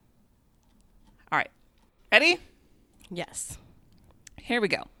All right. Ready? Yes. Here we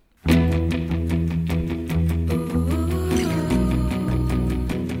go.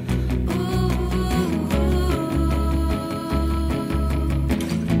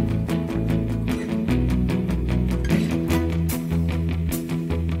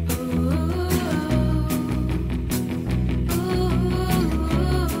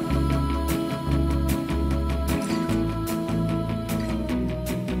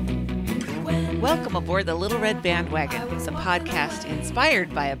 Welcome aboard the Little Red Bandwagon. It's a podcast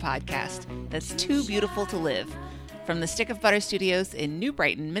inspired by a podcast that's too beautiful to live. From the Stick of Butter Studios in New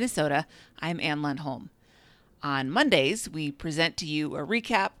Brighton, Minnesota, I'm Ann Lundholm. On Mondays, we present to you a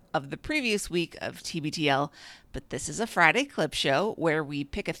recap of the previous week of TBTL, but this is a Friday clip show where we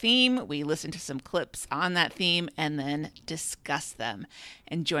pick a theme, we listen to some clips on that theme, and then discuss them.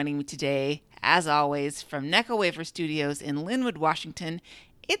 And joining me today, as always, from Necco Wafer Studios in Lynnwood, Washington,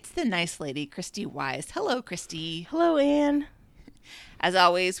 it's the nice lady, Christy Wise. Hello, Christy. Hello, Anne. As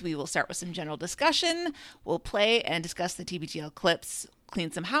always, we will start with some general discussion. We'll play and discuss the TBTL clips,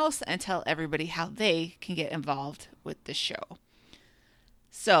 clean some house, and tell everybody how they can get involved with the show.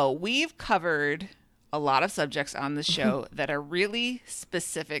 So we've covered a lot of subjects on the show that are really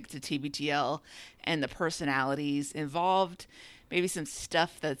specific to TBTL and the personalities involved. Maybe some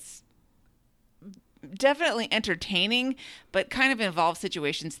stuff that's definitely entertaining, but kind of involves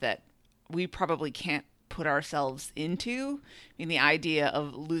situations that we probably can't put ourselves into. I mean, the idea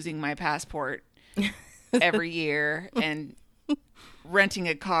of losing my passport every year and renting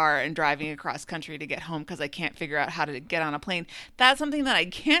a car and driving across country to get home because I can't figure out how to get on a plane. That's something that I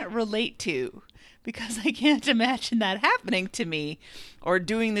can't relate to because I can't imagine that happening to me or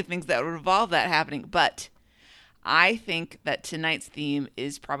doing the things that would involve that happening. But I think that tonight's theme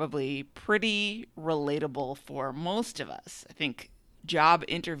is probably pretty relatable for most of us. I think job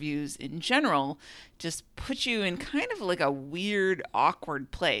interviews in general just put you in kind of like a weird, awkward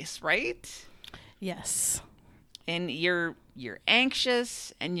place, right? Yes. And you're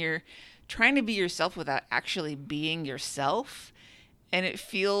anxious and you're trying to be yourself without actually being yourself. And it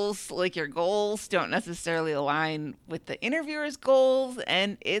feels like your goals don't necessarily align with the interviewer's goals,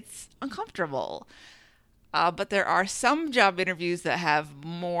 and it's uncomfortable. But there are some job interviews that have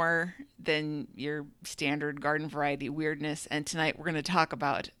more than your standard garden variety weirdness. And tonight we're going to talk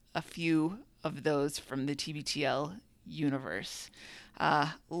about a few of those from the TBTL universe.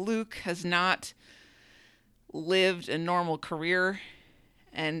 Luke has not lived a normal career,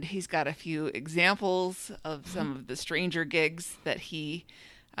 and he's got a few examples of some of the stranger gigs that he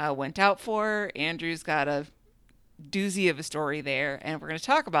went out for. Andrew's got a doozy of a story there, and we're going to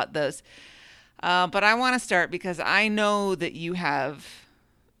talk about those. But I want to start because I know that you have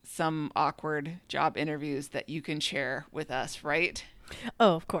some awkward job interviews that you can share with us, right?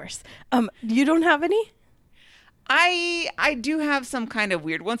 Oh, of course. You don't have any? I do have some kind of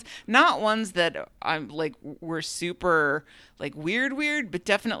weird ones. Not ones that I'm like were super like weird, but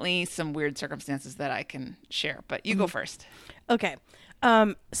definitely some weird circumstances that I can share. But you go first. Okay.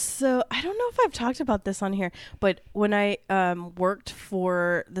 So I don't know if I've talked about this on here, but when I worked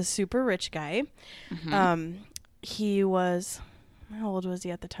for the super rich guy, he was, how old was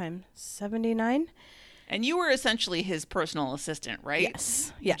he at the time? 79? And you were essentially his personal assistant, right?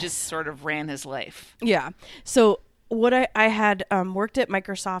 Yes. You just sort of ran his life. Yeah. So what I had worked at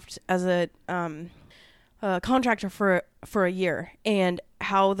Microsoft as a contractor for a year, and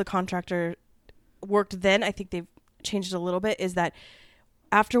how the contractor worked then, I think they've changed a little bit, is that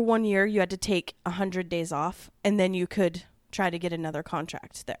after 1 year, you had to take 100 days off, and then you could try to get another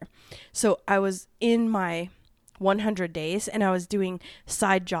contract there. So I was in my 100 days, and I was doing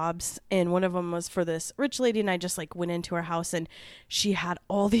side jobs, and one of them was for this rich lady, and I just like went into her house, and she had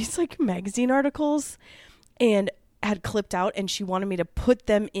all these like magazine articles and had clipped out, and she wanted me to put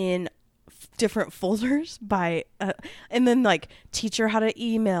them in different folders by, and then like teach her how to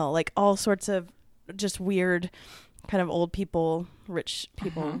email, like all sorts of just weird kind of old people, rich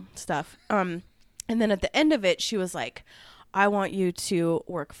people stuff. And then at the end of it, she was like, I want you to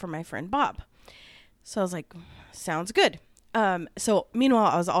work for my friend Bob. So I was like, sounds good. So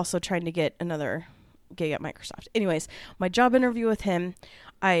meanwhile, I was also trying to get another gig at Microsoft. Anyways, my job interview with him,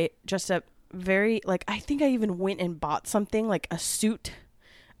 I dressed up very, like, I think I even went and bought something like a suit,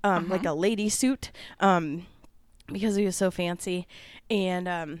 like a lady suit, because he was so fancy. And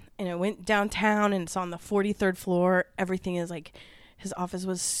I went downtown, and it's on the 43rd floor. Everything is like, his office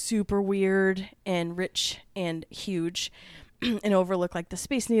was super weird and rich and huge and overlooked like the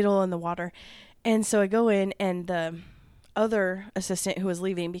Space Needle and the water. And so I go in, and the other assistant who was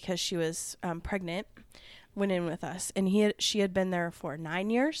leaving because she was pregnant went in with us, and she had been there for 9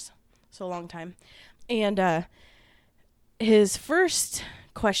 years. so a long time. And his first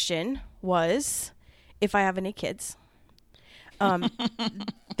question was if I have any kids.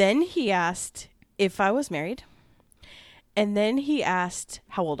 Then he asked if I was married. And then he asked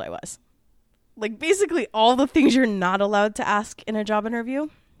how old I was. Like, basically all the things you're not allowed to ask in a job interview.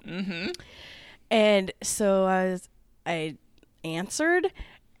 Mm-hmm. And so I answered,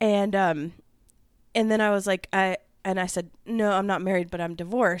 and then I was like, I said, no, I'm not married, but I'm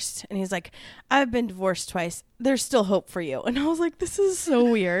divorced. And he's like, I've been divorced twice. There's still hope for you. And I was like, this is so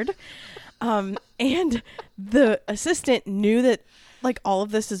weird. And the assistant knew that, like, all of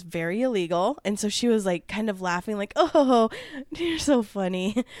this is very illegal. And so she was, like, kind of laughing, like, oh, you're so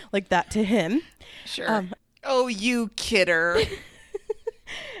funny, like that to him. Sure. Oh, you kidder.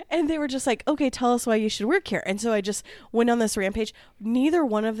 And they were just like, okay, tell us why you should work here. And so I just went on this rampage. Neither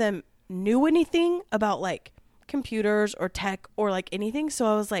one of them knew anything about, like, computers or tech or, like, anything. So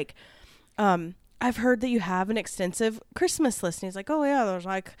I was like, I've heard that you have an extensive Christmas list. And he's like, oh, yeah, there's,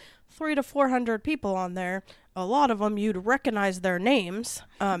 like, 300 to 400 people on there. A lot of them you'd recognize their names.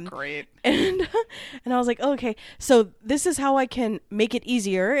 Great. And I was like, okay, so this is how I can make it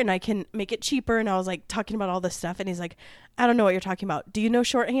easier and I can make it cheaper. And I was like talking about all this stuff. And he's like, I don't know what you're talking about. Do you know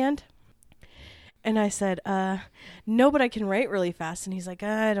shorthand? And I said, no, but I can write really fast. And he's like,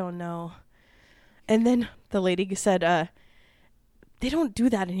 I don't know. And then the lady said, they don't do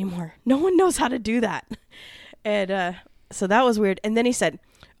that anymore. No one knows how to do that. And so that was weird. And then he said,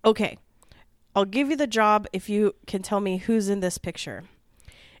 okay, I'll give you the job if you can tell me who's in this picture.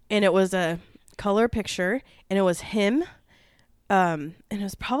 And it was a color picture, and it was him, and it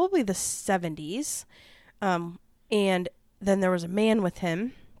was probably the 70s. And then there was a man with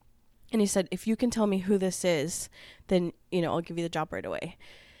him, and he said, if you can tell me who this is, then, I'll give you the job right away.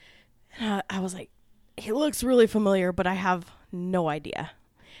 And I was like, he looks really familiar, but I have no idea.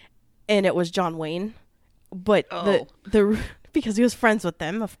 And it was John Wayne. But the because he was friends with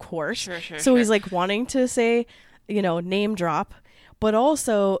them, of course. Sure. So he's like wanting to say, name drop. But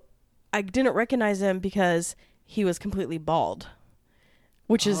also, I didn't recognize him because he was completely bald,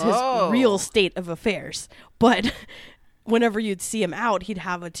 which is his real state of affairs. But whenever you'd see him out, he'd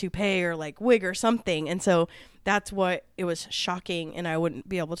have a toupee or like wig or something. And so that's what it was shocking. And I wouldn't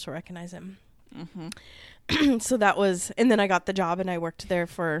be able to recognize him. Mm-hmm. So that was, and then I got the job and I worked there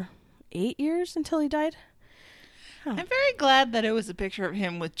for 8 years until he died. I'm very glad that it was a picture of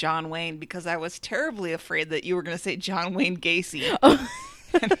him with John Wayne because I was terribly afraid that you were going to say John Wayne Gacy.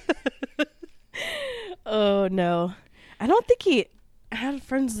 Oh, no. I don't think he had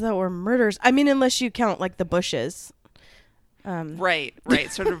friends that were murderers. I mean, unless you count like the Bushes. Right.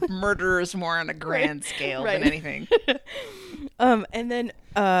 Sort of murderers more on a grand scale than anything. And then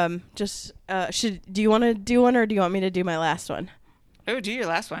do you want to do one or do you want me to do my last one? Oh, do your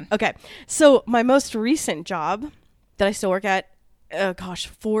last one. Okay. So my most recent job that I still work at,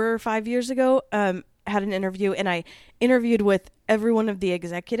 4 or 5 years ago, had an interview, and I interviewed with every one of the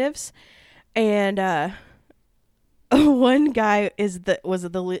executives, and one guy was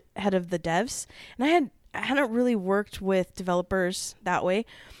the head of the devs, and I hadn't really worked with developers that way,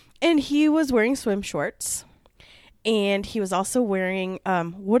 and he was wearing swim shorts, and he was also wearing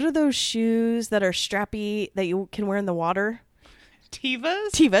what are those shoes that are strappy that you can wear in the water?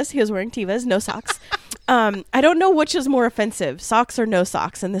 Tevas. He was wearing Tevas, no socks. I don't know which is more offensive, socks or no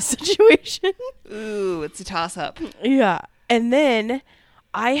socks in this situation. Ooh, it's a toss-up. Yeah. And then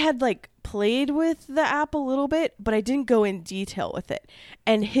I had like played with the app a little bit, but I didn't go in detail with it.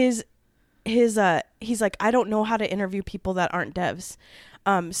 And he's like, I don't know how to interview people that aren't devs.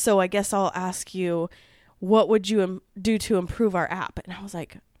 So I guess I'll ask you, what would you do to improve our app? And I was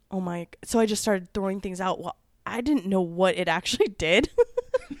like, oh my. So I just started throwing things out. Well, I didn't know what it actually did.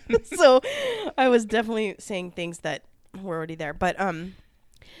 So I was definitely saying things that were already there. But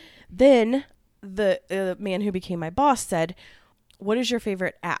then the man who became my boss said, what is your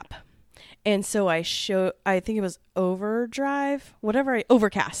favorite app? And so I think it was Overcast, whatever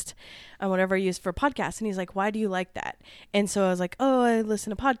I use for podcasts. And he's like, why do you like that? And so I was like, oh, I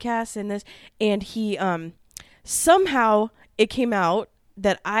listen to podcasts and this. And he, somehow it came out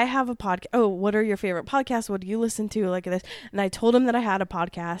that I have a podcast. Oh, what are your favorite podcasts? What do you listen to? Like this. And I told him that I had a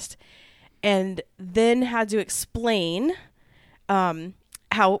podcast and then had to explain,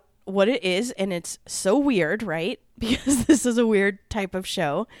 what it is. And it's so weird, right? Because this is a weird type of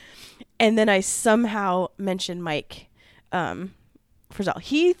show. And then I somehow mentioned Mike, Frizzell.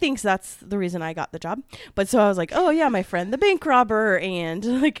 He thinks that's the reason I got the job. But so I was like, oh yeah, my friend, the bank robber.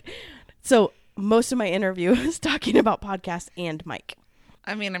 And like, so most of my interview is talking about podcasts and Mike.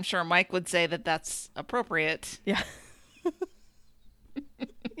 I mean, I'm sure Mike would say that that's appropriate. Yeah.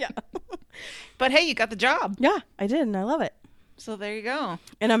 Yeah. But hey, you got the job. Yeah, I did, and I love it. So there you go.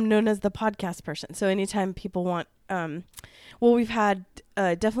 And I'm known as the podcast person. So anytime people want, we've had,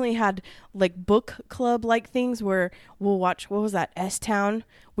 definitely had like book club like things where we'll watch, what was that? S-Town.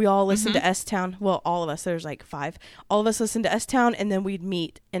 We all listen to S-Town. Well, all of us, there's like 5. All of us listen to S-Town, and then we'd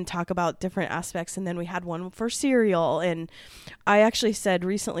meet and talk about different aspects. And then we had one for Serial. And I actually said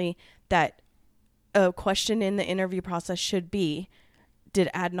recently that a question in the interview process should be, did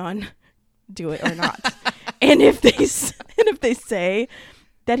Adnan do it or not? And if they say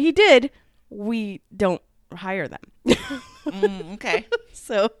that he did, we don't hire them. Okay.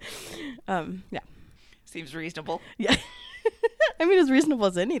 So, yeah. Seems reasonable. Yeah. I mean, as reasonable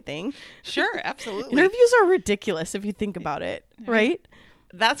as anything. Sure, absolutely. Interviews are ridiculous if you think about it, right?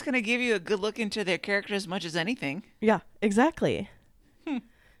 That's going to give you a good look into their character as much as anything. Yeah, exactly.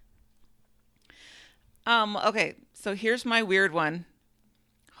 Okay, so here's my weird one.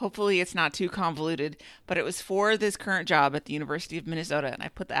 Hopefully it's not too convoluted, but it was for this current job at the University of Minnesota, and I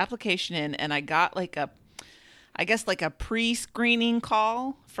put the application in, and I got like a pre-screening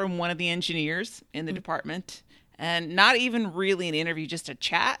call from one of the engineers in the department, and not even really an interview, just a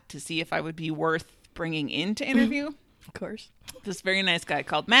chat to see if I would be worth bringing in to interview. Of course. This very nice guy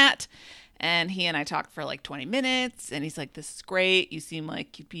called Matt, and he and I talked for like 20 minutes, and he's like, this is great. You seem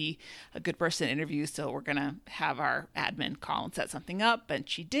like you'd be a good person to interview, so we're going to have our admin call and set something up. And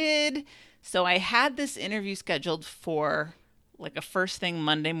she did. So I had this interview scheduled for like a first thing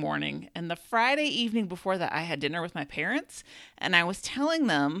Monday morning. And the Friday evening before that, I had dinner with my parents, and I was telling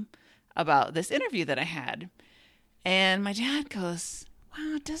them about this interview that I had. And my dad goes,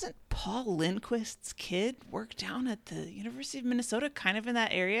 wow, doesn't Paul Lindquist's kid work down at the University of Minnesota, kind of in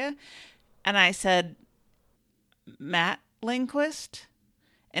that area? And I said, Matt Lindquist?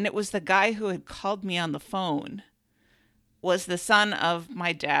 And it was the guy who had called me on the phone, was the son of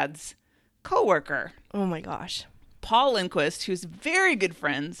my dad's coworker. Oh my gosh. Paul Lindquist, who's very good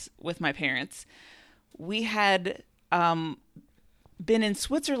friends with my parents. We had been in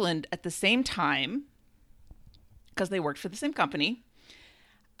Switzerland at the same time because they worked for the same company.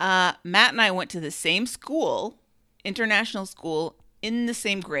 Matt and I went to the same school, international school, in the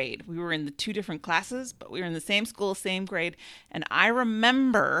same grade. We were in the 2 different classes, but we were in the same school, same grade. And I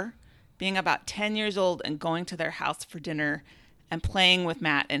remember being about 10 years old and going to their house for dinner and playing with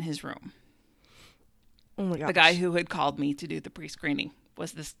Matt in his room. Oh my gosh. The guy who had called me to do the pre-screening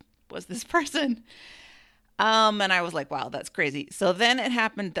was this person. And I was like, wow, that's crazy. So then it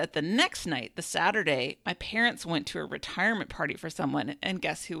happened that the next night, the Saturday, my parents went to a retirement party for someone, and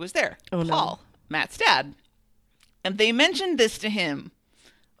guess who was there? Oh, no. Paul, Matt's dad. And they mentioned this to him.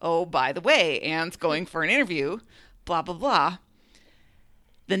 Oh, by the way, Anne's going for an interview, blah, blah, blah.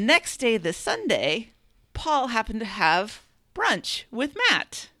 The next day, this Sunday, Paul happened to have brunch with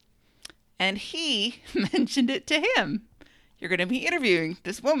Matt. And he mentioned it to him. You're going to be interviewing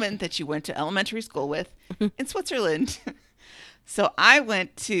this woman that you went to elementary school with in Switzerland. So I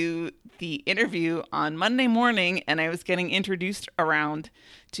went to the interview on Monday morning, and I was getting introduced around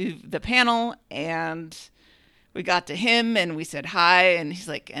to the panel, and we got to him and we said hi, and he's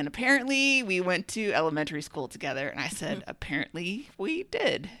like, and apparently we went to elementary school together. And I said, apparently we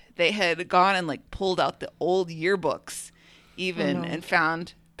did. They had gone and like pulled out the old yearbooks even and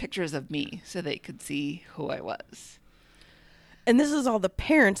found pictures of me so they could see who I was. And this is all the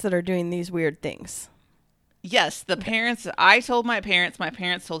parents that are doing these weird things. Yes, the parents. I told my parents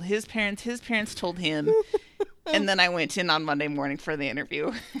told his parents told him, and then I went in on Monday morning for the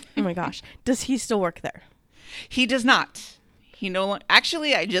interview. Oh my gosh. Does he still work there? He does not. He no longer.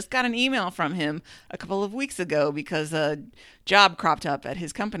 Actually, I just got an email from him a couple of weeks ago because a job cropped up at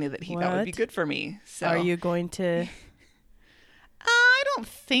his company that he thought would be good for me. So, are you going to? I don't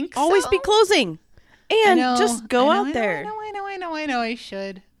think always so. be closing, and just go out there. I know. I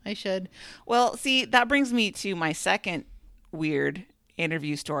should. Well, see, that brings me to my second weird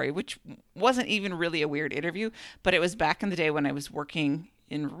interview story, which wasn't even really a weird interview, but it was back in the day when I was working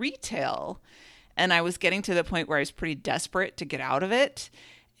in retail, and I was getting to the point where I was pretty desperate to get out of it,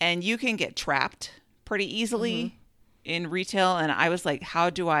 and you can get trapped pretty easily in retail, and I was like, how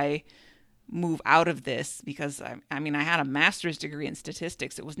do I move out of this? Because I mean, I had a master's degree in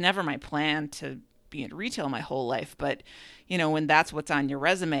statistics. It was never my plan to be in retail my whole life, but you know, when that's what's on your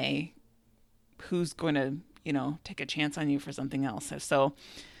resume, who's going to, you know, take a chance on you for something else? So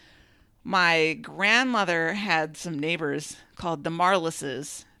my grandmother had some neighbors called the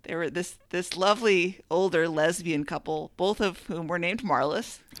Marlises. They were this lovely older lesbian couple, both of whom were named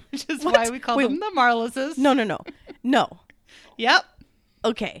Marlis, which is why we call them the Marlises. No. Yep.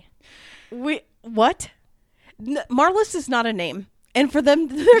 Okay. What? Marlis is not a name. And for them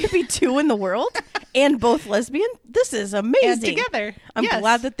there to be two in the world and both lesbian, this is amazing. And together. I'm Yes.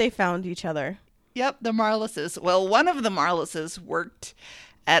 glad that they found each other. Yep, the Marlises. Well, one of the Marlises worked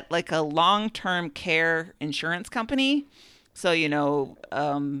at like a long-term care insurance company. So, you know,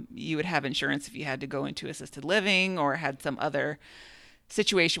 you would have insurance if you had to go into assisted living or had some other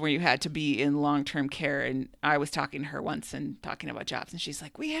situation where you had to be in long-term care. And I was talking to her once and talking about jobs, and she's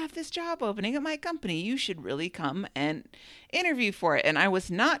like, we have this job opening at my company. You should really come and interview for it. And I was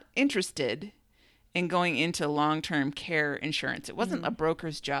not interested in going into long-term care insurance. It wasn't a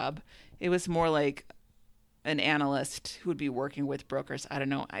broker's job. It was more like an analyst who would be working with brokers. I don't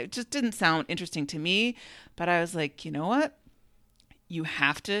know. It just didn't sound interesting to me. But I was like, you know what? You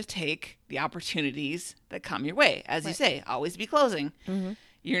have to take the opportunities that come your way. As you say, always be closing.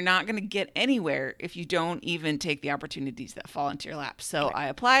 You're not going to get anywhere if you don't even take the opportunities that fall into your lap. So I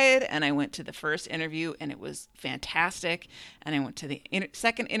applied and I went to the first interview and it was fantastic. And I went to the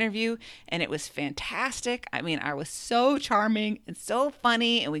second interview and it was fantastic. I mean, I was so charming and so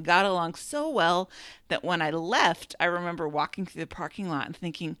funny and we got along so well that when I left, I remember walking through the parking lot and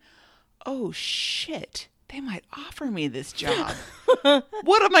thinking, oh shit, they might offer me this job.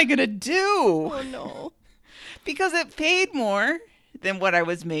 What am I going to do? Oh no. Because it paid more than what I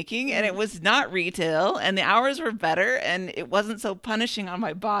was making and it was not retail and the hours were better and it wasn't so punishing on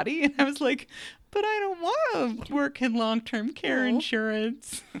my body. And I was like, but I don't want to work in long-term care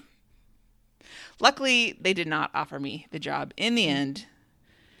insurance. Luckily, they did not offer me the job. In the end,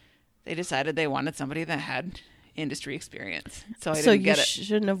 they decided they wanted somebody that had industry experience. So I didn't get it. So you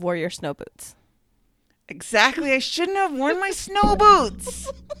shouldn't have wore your snow boots. Exactly. I shouldn't have worn my snow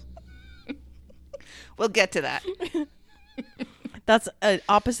boots. We'll get to that. That's an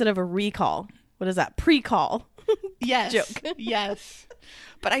opposite of a recall. What is that? Pre-call. Yes. Joke. Yes.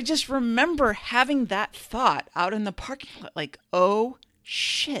 But I just remember having that thought out in the parking lot, like, oh,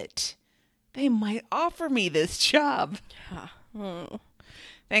 shit. They might offer me this job.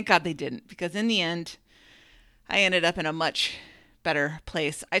 Thank God they didn't, because in the end, I ended up in a much better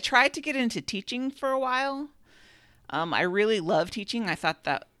place. I tried to get into teaching for a while. I really love teaching. I thought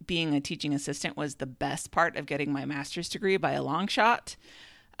that being a teaching assistant was the best part of getting my master's degree by a long shot.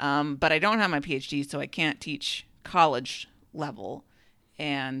 But I don't have my PhD, so I can't teach college level.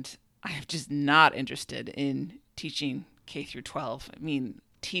 And I'm just not interested in teaching K through 12. I mean,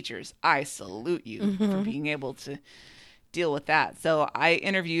 teachers, I salute you for being able to deal with that. So I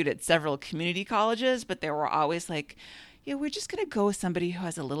interviewed at several community colleges, but they were always like, yeah, we're just going to go with somebody who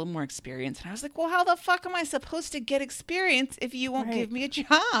has a little more experience. And I was like, well, how the fuck am I supposed to get experience if you won't give me a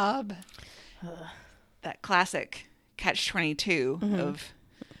job? That classic catch-22 of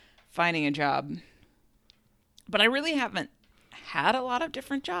finding a job. But I really haven't had a lot of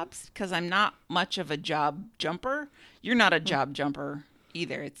different jobs because I'm not much of a job jumper. You're not a job jumper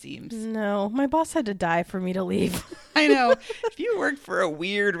either, it seems. No, my boss had to die for me to leave. I know. If you worked for a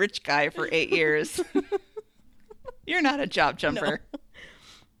weird rich guy for 8 years... You're not a job jumper. No.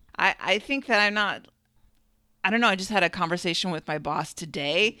 I think that I'm not, I don't know. I just had a conversation with my boss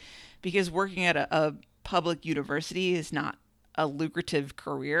today because working at a public university is not a lucrative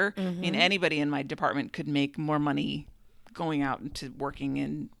career. I mean, anybody in my department could make more money going out into working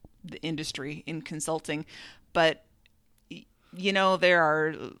in the industry, in consulting. But, you know, there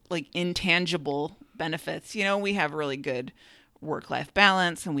are like intangible benefits. You know, we have really good work-life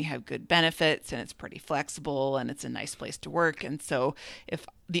balance and we have good benefits and it's pretty flexible and it's a nice place to work. And so if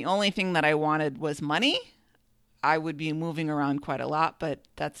the only thing that I wanted was money, I would be moving around quite a lot, but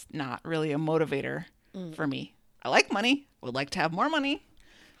that's not really a motivator for me. I like money, would like to have more money,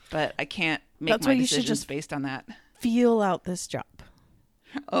 but I can't make my decisions based on that. Feel out this job.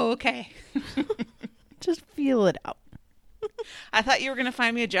 Oh, okay. Just feel it out. I thought you were going to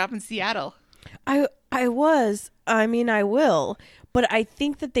find me a job in Seattle. I was. I mean, I will. But I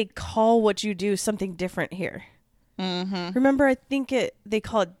think that they call what you do something different here. Remember, I think they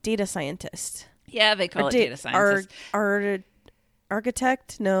call it data scientist. Yeah, they call it data scientist.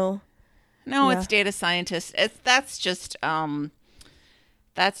 Architect? No. No, it's data scientist. That's just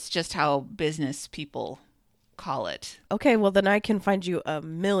how business people call it. Okay, well then I can find you a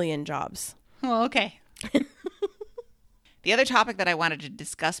million jobs. Oh, okay. The other topic that I wanted to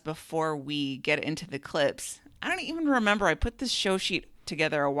discuss before we get into the clips, I don't even remember. I put this show sheet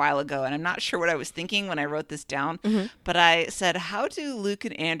together a while ago, and I'm not sure what I was thinking when I wrote this down. But I said, how do Luke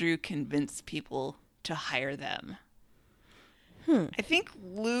and Andrew convince people to hire them? I think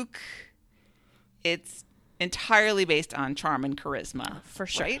Luke, it's entirely based on charm and charisma. For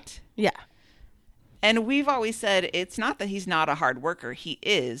sure. Right? Yeah. And we've always said it's not that he's not a hard worker. He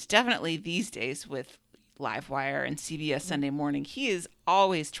is. Definitely these days with Livewire and CBS Sunday Morning. He is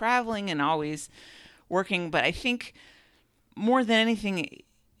always traveling and always working, but I think more than anything,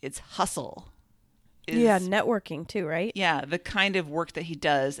 it's hustle. Yeah, networking too, right? Yeah, the kind of work that he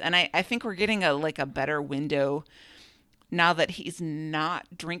does. And I think we're getting a better window now that he's not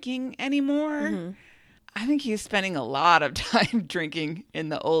drinking anymore. I think he's spending a lot of time drinking in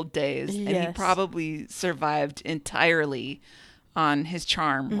the old days. Yes. And he probably survived entirely on his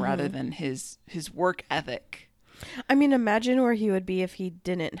charm rather than his work ethic. I mean, imagine where he would be if he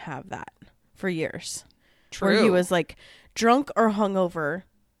didn't have that for years. True. Where he was like drunk or hungover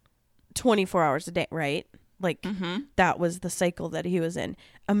 24 hours a day, right? Like that was the cycle that he was in.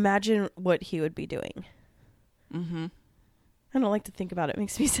 Imagine what he would be doing. I don't like to think about it. It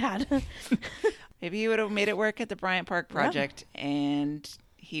makes me sad. Maybe he would have made it work at the Bryant Park Project and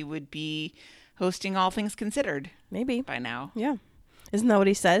he would be hosting All Things Considered. Maybe. By now. Yeah. Isn't that what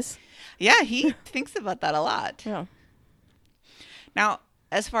he says? Yeah, he thinks about that a lot. Yeah. Now,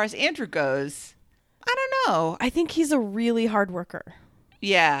 as far as Andrew goes, I don't know. I think he's a really hard worker.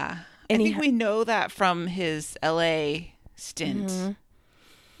 Yeah. And I think we know that from his LA stint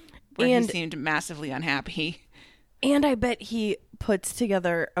where he seemed massively unhappy. And I bet he puts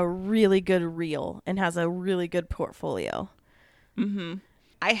together a really good reel and has a really good portfolio.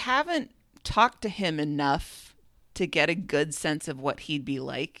 I haven't talked to him enough to get a good sense of what he'd be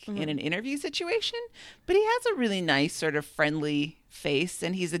like in an interview situation, but he has a really nice sort of friendly face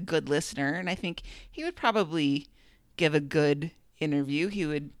and he's a good listener, and I think he would probably give a good interview. He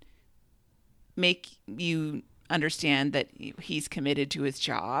would make you understand that he's committed to his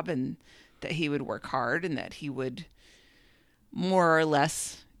job and that he would work hard and that he would more or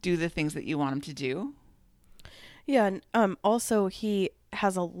less do the things that you want him to do. Yeah, and also he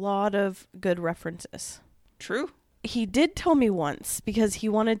has a lot of good references. True. He did tell me once because he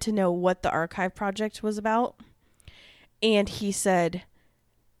wanted to know what the archive project was about. And he said,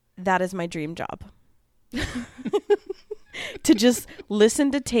 that is my dream job. To just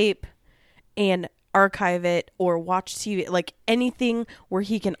listen to tape and archive it or watch TV, like anything where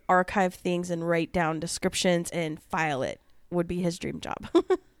he can archive things and write down descriptions and file it would be his dream job.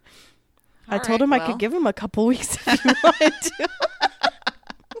 I told him I could give him a couple weeks if he wanted to.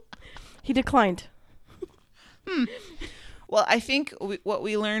 He declined. Well, I think what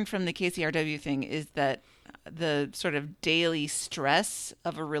we learned from the KCRW thing is that the sort of daily stress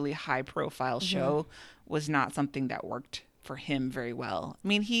of a really high profile show was not something that worked for him very well. I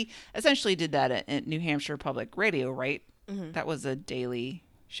mean, he essentially did that at New Hampshire Public Radio, right? That was a daily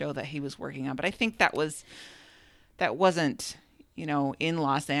show that he was working on. But I think that wasn't, in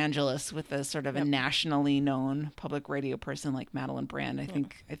Los Angeles with a sort of a nationally known public radio person like Madeline Brand.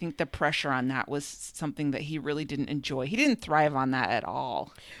 I think the pressure on that was something that he really didn't enjoy. He didn't thrive on that at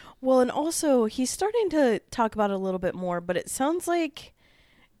all. Well, and also he's starting to talk about it a little bit more, but it sounds like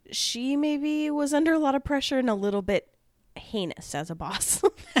she maybe was under a lot of pressure and a little bit heinous as a boss.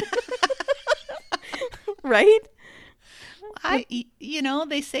 Right?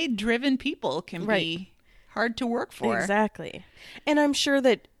 They say driven people can be hard to work for. Exactly. And I'm sure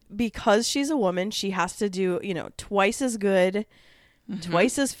that because she's a woman, she has to do, twice as good,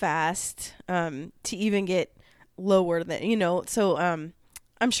 twice as fast, to even get lower than, so,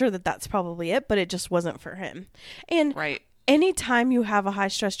 I'm sure that that's probably it, but it just wasn't for him. And anytime you have a high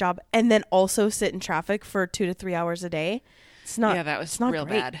stress job and then also sit in traffic for 2 to 3 hours a day, it's not, that was not real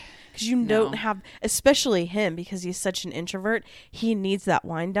great. Bad. Because you don't have, especially him, because he's such an introvert, he needs that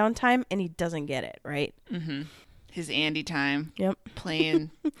wind down time and he doesn't get it, right? His Andy time. Yep.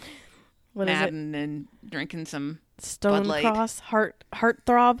 Playing what Madden and drinking some Stone Bud Light. Cross,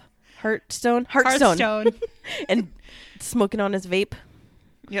 Heartstone, and smoking on his vape.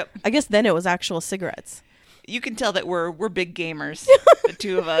 Yep. I guess then it was actual cigarettes. You can tell that we're big gamers, the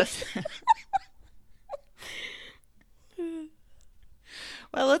two of us.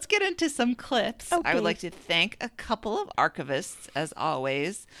 Well, let's get into some clips. Okay. I would like to thank a couple of archivists, as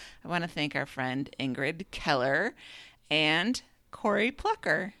always. I want to thank our friend Ingrid Keller and Corey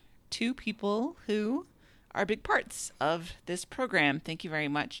Plucker, two people who are big parts of this program. Thank you very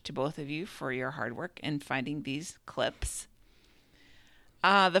much to both of you for your hard work in finding these clips.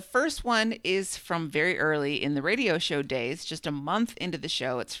 The first one is from very early in the radio show days, just a month into the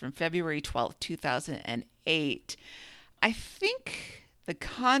show. It's from February 12th, 2008. I think the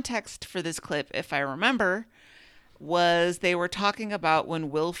context for this clip, if I remember, was they were talking about when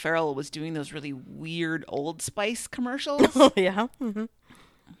Will Ferrell was doing those really weird Old Spice commercials. Oh, yeah. Mm-hmm.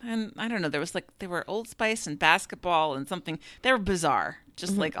 And I don't know, they were Old Spice and basketball and something. They were bizarre,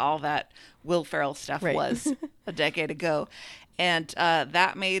 just like all that Will Ferrell stuff was a decade ago. And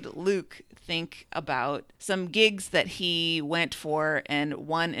that made Luke think about some gigs that he went for, and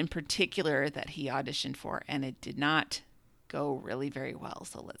one in particular that he auditioned for, and it did not go really very well.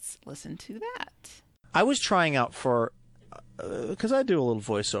 So let's listen to that. I was trying out for, because I do a little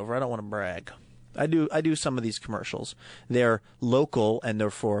voiceover. I don't want to brag. I do some of these commercials. They're local and they're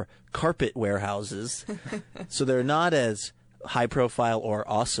for carpet warehouses, so they're not as high profile or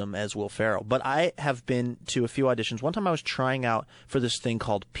awesome as Will Ferrell. But I have been to a few auditions. One time I was trying out for this thing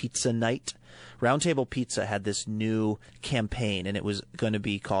called Pizza Night. Roundtable Pizza had this new campaign, and it was going to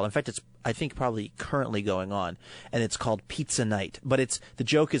be called, in fact, it's, I think, probably currently going on, and it's called Pizza Night. But the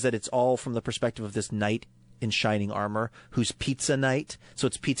joke is that it's all from the perspective of this knight in shining armor who's Pizza Knight. So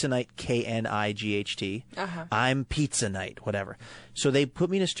it's Pizza Knight, Knight. I'm Pizza Knight, whatever. So they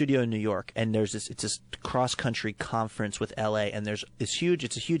put me in a studio in New York, and it's this cross-country conference with LA, and it's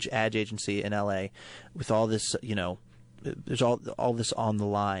a huge ad agency in LA with all this, there's all this on the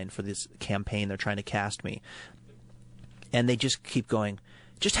line for this campaign. They're trying to cast me. And they just keep going,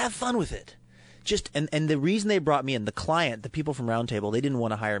 just have fun with it. And the reason they brought me in, the client, the people from Roundtable, they didn't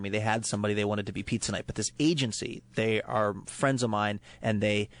want to hire me. They had somebody they wanted to be Pizza Night. But this agency, they are friends of mine, and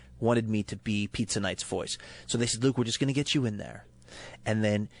they wanted me to be Pizza Night's voice. So they said, Luke, we're just going to get you in there. And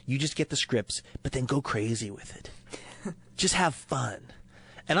then you just get the scripts, but then go crazy with it. Just have fun.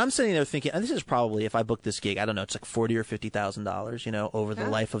 And I'm sitting there thinking, and this is probably, if I book this gig, I don't know, it's like $40,000 or $50,000, over the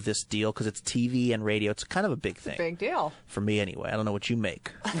life of this deal, because it's TV and radio. It's kind of a big thing. Big deal. For me, anyway. I don't know what you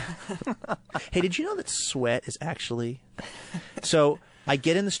make. Hey, did you know that sweat is actually... So I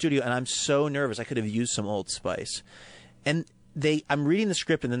get in the studio, and I'm so nervous. I could have used some Old Spice. And I'm reading the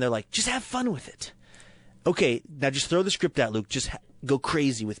script, and then they're like, just have fun with it. Okay, now just throw the script out, Luke. Just go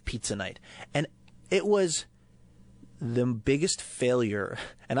crazy with Pizza Night. And it was the biggest failure,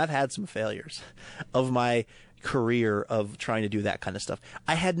 and I've had some failures, of my career of trying to do that kind of stuff.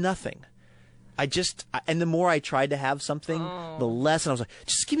 I had nothing. And the more I tried to have something, the less, and I was like,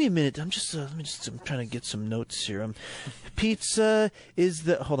 just give me a minute. I'm trying to get some notes here. Pizza is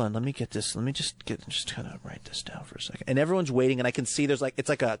hold on, let me get this. Let me just kind of write this down for a second. And everyone's waiting, and I can see it's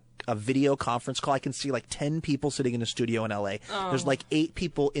like a video conference call. I can see like 10 people sitting in a studio in LA. There's like 8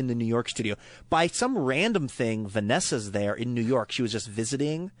 people in the New York studio. By some random thing, Vanessa's there in New York. She was just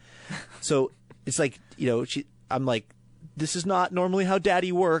visiting. So it's like, I'm like, this is not normally how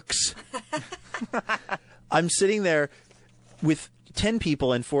Daddy works. I'm sitting there with 10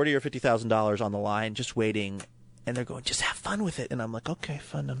 people and $40,000 or $50,000 on the line, just waiting, and they're going, just have fun with it. And I'm like, okay,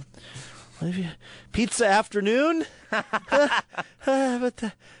 fun. Pizza afternoon?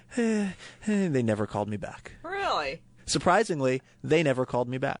 But they never called me back. Really? Surprisingly, they never called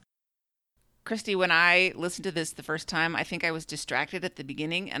me back. Christy, when I listened to this the first time, I think I was distracted at the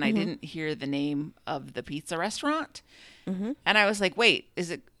beginning, and I didn't hear the name of the pizza restaurant. Mm-hmm. And I was like, wait,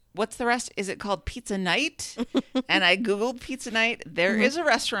 what's the rest? Is it called Pizza Night? And I Googled Pizza Night. There is a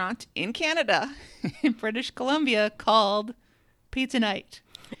restaurant in Canada, in British Columbia, called Pizza Night.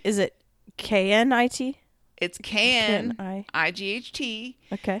 Is it Knit? It's Knight.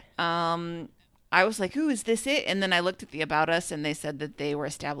 Okay. I was like, ooh, is this it? And then I looked at the About Us, and they said that they were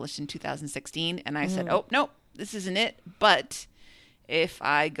established in 2016. And I said, oh, no, this isn't it. But if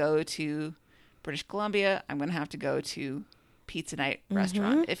I go to British Columbia, I'm going to have to go to Pizza Night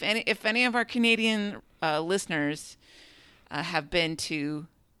restaurant. If any of our Canadian listeners have been to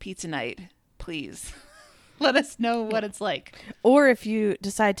Pizza Night, please let us know what it's like. Or if you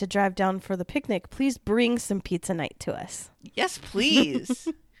decide to drive down for the picnic, please bring some Pizza Night to us. Yes, please.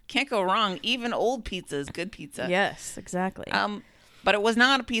 Can't go wrong. Even old pizza is good pizza. Yes, exactly. But it was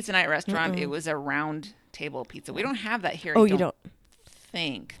not a Pizza Night restaurant. It was a round table pizza. We don't have that here. You don't?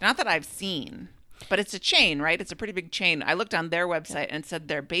 Think. Not that I've seen. But it's a chain, right? It's a pretty big chain. I looked on their website and it said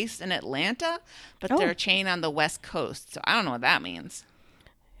they're based in Atlanta, but they're a chain on the West Coast. So I don't know what that means.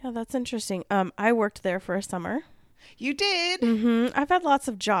 Yeah, that's interesting. I worked there for a summer. You did? Mm-hmm. I've had lots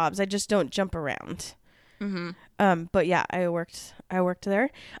of jobs. I just don't jump around. Mm-hmm. But yeah, I worked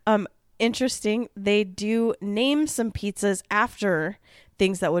there. Interesting. They do name some pizzas after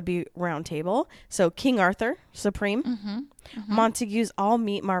things that would be round table. So King Arthur Supreme, Montague's All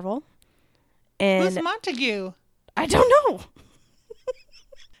Meat Marvel. And who's Montague? I don't know.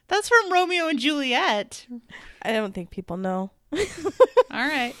 That's from Romeo and Juliet. I don't think people know. All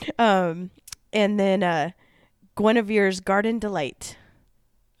right. And then Guinevere's Garden Delight.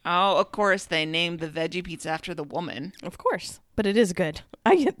 Oh, of course, they named the veggie pizza after the woman. Of course, but it is good.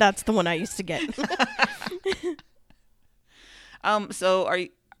 That's the one I used to get. So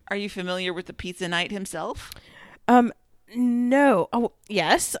are you familiar with the Pizza Knight himself? No. Oh,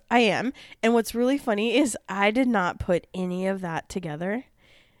 yes, I am. And what's really funny is I did not put any of that together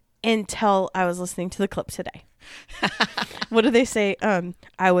until I was listening to the clip today. What do they say?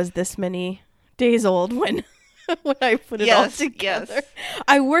 I was this many days old when when I put it all together. Yes.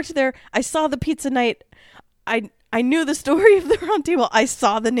 I worked there. I saw the pizza night. I knew the story of the round table. I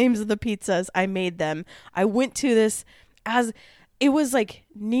saw the names of the pizzas. I made them. I went to this as it was like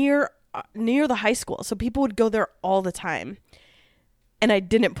near the high school, so people would go there all the time. And I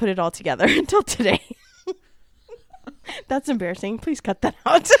didn't put it all together until today. That's embarrassing. Please cut that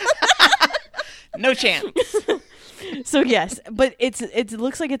out. No chance. So yes, but it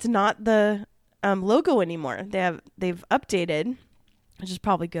looks like it's not the logo anymore. They've updated, which is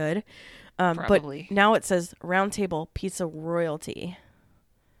probably good. Probably. But now it says Round Table Pizza Royalty.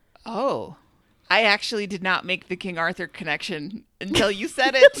 Oh, I actually did not make the King Arthur connection until you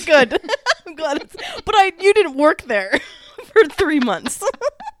said it. Good. I'm glad you didn't work there for 3 months.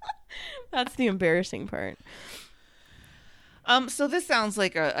 That's the embarrassing part. So this sounds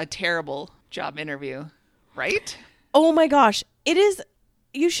like a terrible job interview, right? Oh my gosh. It is.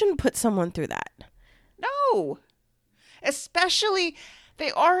 You shouldn't put someone through that. No. Especially,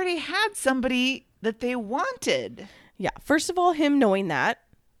 they already had somebody that they wanted. Yeah. First of all, him knowing that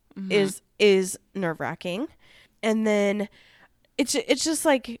is nerve-wracking. And then it's just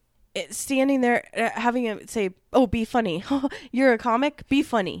like standing there having him say, "Oh, be funny. You're a comic? Be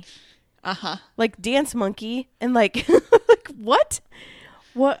funny." Uh-huh. Like Dance Monkey and like like what?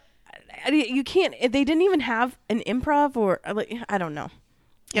 What? You can't. They didn't even have an improv or like I don't know.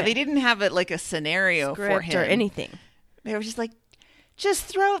 Yeah, they didn't have it like a scenario for Script him or anything. They were just like, just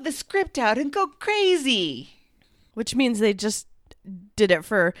throw the script out and go crazy. Which means they just did it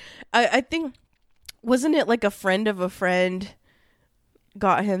for. I think wasn't it like a friend of a friend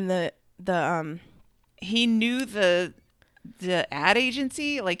got him the He knew the ad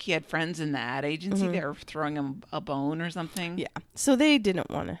agency, like he had friends in the ad agency. They were throwing him a bone or something. Yeah. So they didn't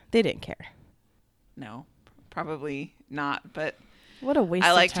care. No, probably not. But What a waste I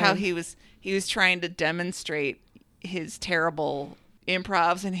of liked time. how he was trying to demonstrate his terrible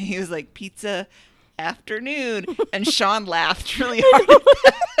improvs, and he was like, "Pizza afternoon," and Sean laughed really hard.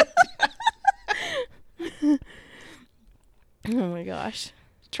 Oh my gosh.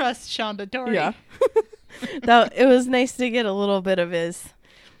 Trust Sean Dory. Yeah. It was nice to get a little bit of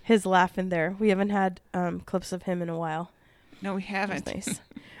his laugh in there. We haven't had clips of him in a while. No, we haven't. That's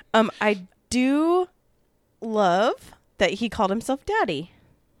nice. I do love that he called himself Daddy.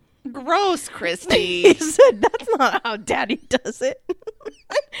 Gross, He Christy. said that's not how Daddy does it.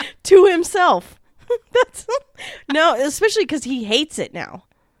 To himself. No, especially because he hates it now.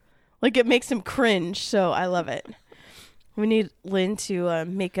 Like it makes him cringe. So I love it. We need Lynn to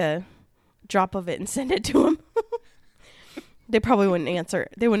make a drop of it and send it to him. They probably wouldn't answer.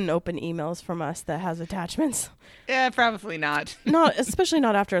 They wouldn't open emails from us that has attachments. Yeah, probably not. Especially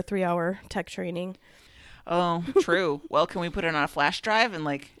not after a 3-hour tech training. Oh, true. Well, can we put it on a flash drive and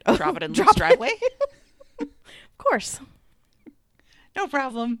like drop it in Luke's driveway? Of course. No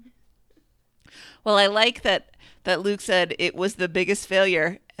problem. Well, I like that Luke said it was the biggest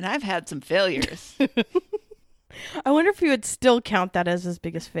failure, and I've had some failures. I wonder if he would still count that as his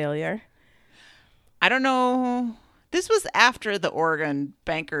biggest failure. I don't know. This was after the Oregon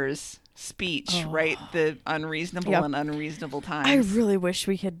bankers speech, right? The unreasonable Yep. and unreasonable times. I really wish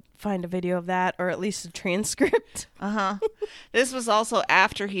we could find a video of that or at least a transcript. Uh-huh. This was also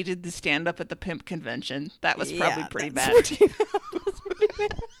after he did the stand-up at the Pimp Convention. That was probably Yeah, pretty that's bad. pretty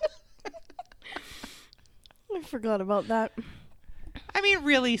bad. I forgot about that. I mean,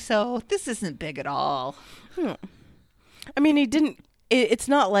 really, so this isn't big at all. I mean, he didn't. It's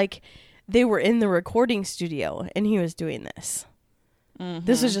not like they were in the recording studio and he was doing this.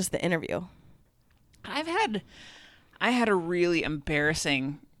 This was just the interview. I had a really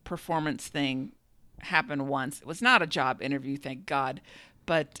embarrassing performance thing happen once. It was not a job interview, thank God,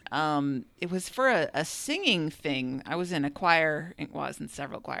 but it was for a singing thing. I was in a choir. Well, I was in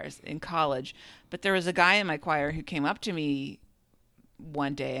several choirs in college, but there was a guy in my choir who came up to me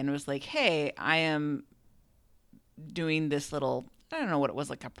one day and was like, "Hey, I am doing this little, I don't know what it was,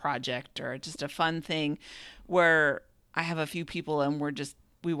 like a project or just a fun thing where I have a few people and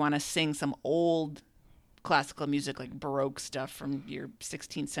we want to sing some old classical music, like Baroque stuff from your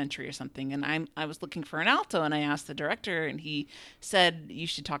 16th century or something. And I was looking for an alto, and I asked the director, and he said, you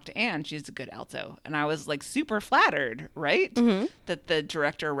should talk to Anne. She's a good alto. And I was like super flattered, right? That the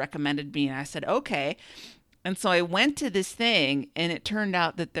director recommended me. And I said, okay. And so I went to this thing, and it turned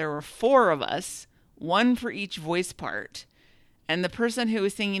out that there were 4 of us, one for each voice part. And the person who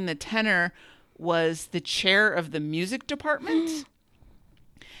was singing the tenor was the chair of the music department.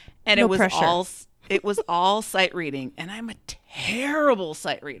 And No it was pressure. it was all sight reading, and I'm a terrible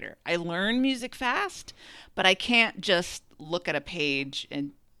sight reader. I learn music fast, but I can't just look at a page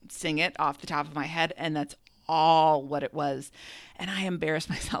and sing it off the top of my head, and that's all what it was. And I embarrassed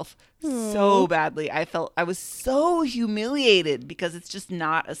myself so badly. I was so humiliated because it's just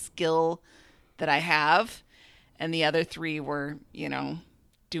not a skill that I have. And the other three were,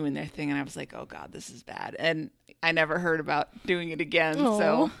 doing their thing, and I was like, oh God, this is bad. And I never heard about doing it again.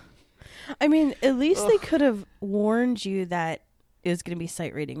 So I mean, at least they could have warned you that it was going to be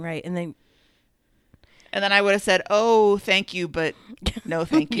sight reading, right? And then I would have said, oh, thank you, but no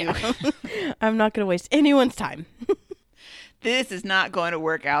thank you. I'm not going to waste anyone's time. This is not going to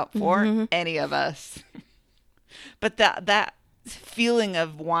work out for any of us. But that feeling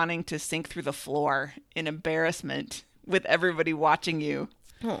of wanting to sink through the floor in embarrassment with everybody watching you.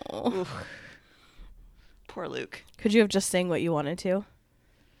 Oh. Poor Luke. Could you have just sang what you wanted to?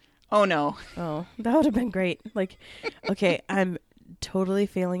 Oh, no. Oh, that would have been great. Like, okay, I'm totally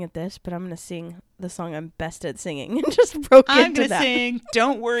failing at this, but I'm going to sing the song I'm best at singing. And just broke I'm into going to that. sing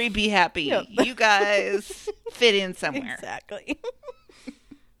Don't Worry, Be Happy. Yep. You guys fit in somewhere. Exactly.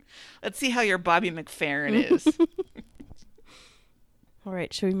 Let's see how your Bobby McFerrin is. All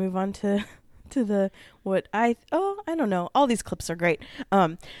right, should we move on to the I don't know. All these clips are great.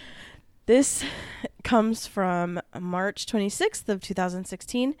 This comes from March 26th of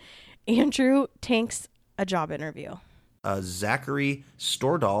 2016. Andrew tanks a job interview. Zachary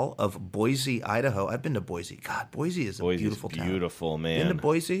Stordahl of Boise, Idaho. I've been to Boise. God, Boise is a Boise's beautiful town. Beautiful, man. Been to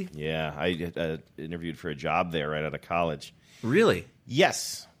Boise? Yeah, I interviewed for a job there right out of college. Really?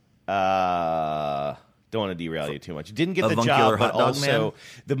 Yes. Don't want to derail you too much. Didn't get the Avuncular job, but hot dog also man?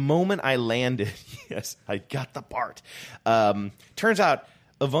 the moment I landed, yes, I got the part. Turns out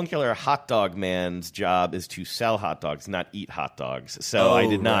Avuncular hot dog man's job is to sell hot dogs, not eat hot dogs. So I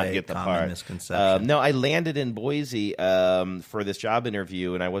did not get the Common part. misconception. No, I landed in Boise for this job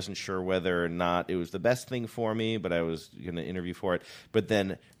interview, and I wasn't sure whether or not it was the best thing for me, but I was going to interview for it. But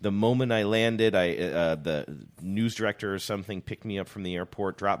then the moment I landed, the news director or something picked me up from the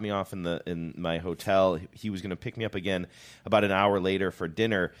airport, dropped me off in my hotel. He was going to pick me up again about an hour later for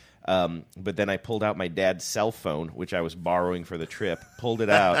dinner. But then I pulled out my dad's cell phone, which I was borrowing for the trip, pulled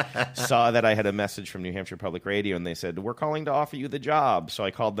it out, saw that I had a message from New Hampshire Public Radio, and they said, we're calling to offer you the job. So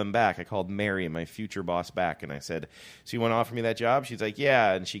I called them back. I called Mary, my future boss, back, and I said, so you want to offer me that job? She's like,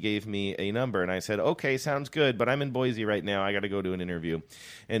 yeah. And she gave me a number, and I said, okay, sounds good, but I'm in Boise right now. I got to go to an interview.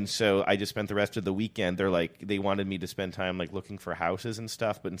 And so I just spent the rest of the weekend. They wanted me to spend time looking for houses and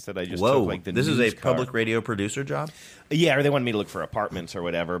stuff, but instead I just took the this is news a car. public radio producer job? Yeah, or they wanted me to look for apartments or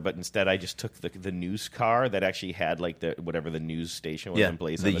whatever, but instead I just took the news car that actually had whatever the news station was in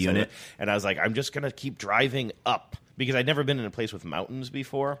place. the unit. And I was like, I'm just going to keep driving up because I'd never been in a place with mountains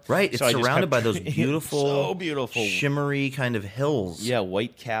before. Right, it's So I just surrounded kept by those driving. beautiful, so beautiful, shimmery kind of hills. yeah,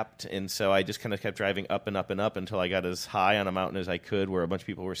 white capped. And so I just kind of kept driving up and up and up until I got as high on a mountain as I could where a bunch of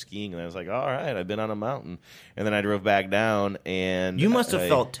people were skiing. And I was like, all right, I've been on a mountain. And then I drove back down. And You must have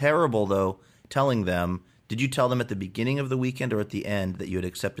felt terrible, though, telling them. Did you tell them at the beginning of the weekend or at the end that you had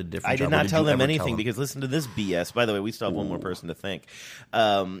accepted a different I job? did Or not tell you them ever anything them? because listen to this BS. By the way, we still have one more person to thank.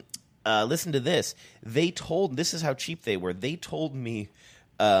 Listen to this. This is how cheap they were. They told me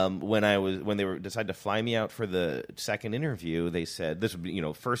when they decided to fly me out for the second interview. They said this would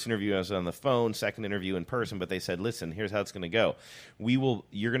be first interview I was on the phone, second interview in person. But they said, listen, here's how it's going to go.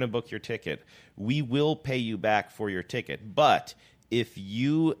 You're going to book your ticket. We will pay you back for your ticket, but if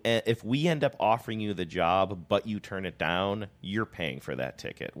we end up offering you the job, but you turn it down, you're paying for that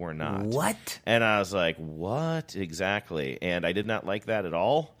ticket. We're not. What? And I was like, what exactly? And I did not like that at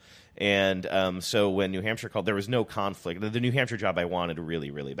all. And so when New Hampshire called, there was no conflict. The New Hampshire job I wanted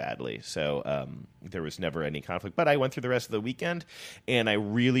really, really badly. So there was never any conflict. But I went through the rest of the weekend, and I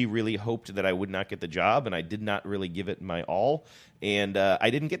really, really hoped that I would not get the job, and I did not really give it my all. And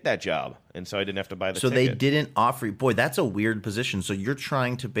I didn't get that job, and so I didn't have to buy the ticket. So they didn't offer you. Boy, that's a weird position. So you're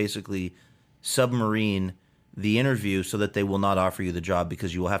trying to basically submarine the interview so that they will not offer you the job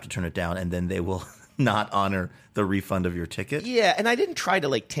because you will have to turn it down, and then they will not honor the refund of your ticket? Yeah, and I didn't try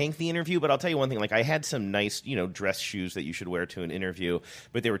to tank the interview, but I'll tell you one thing. I had some nice, dress shoes that you should wear to an interview,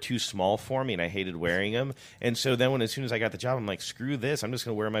 but they were too small for me, and I hated wearing them. And so then as soon as I got the job, I'm like, screw this. I'm just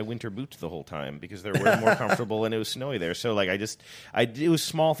going to wear my winter boots the whole time because they're way more comfortable, and it was snowy there. So it was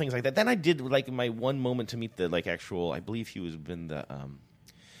small things like that. Then I did my one moment to meet the actual, I believe he was been the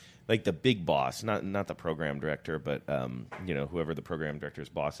like the big boss, not the program director, but whoever the program director's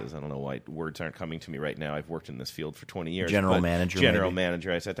boss is. I don't know why words aren't coming to me right now. I've worked in this field for 20 years. General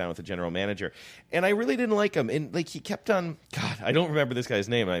manager. I sat down with the general manager, and I really didn't like him. And like he kept on. God, I don't remember this guy's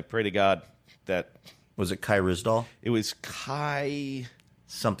name. I pray to God that Was it Kai Rizdal? it was Kai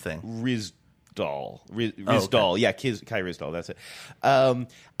Something. Rizdal. Rizdal. okay. Yeah, Kai Rizdal, that's it.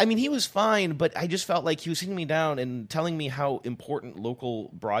 I mean, he was fine, but I just felt like he was sitting me down and telling me how important local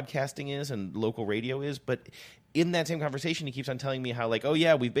broadcasting is and local radio is, but in that same conversation, he keeps on telling me how, like, oh,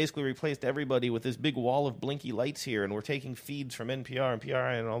 yeah, we've basically replaced everybody with this big wall of blinky lights here, and we're taking feeds from NPR and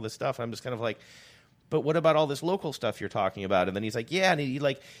PRI and all this stuff. And I'm just kind of like, but what about all this local stuff you're talking about? And then he's like, yeah, and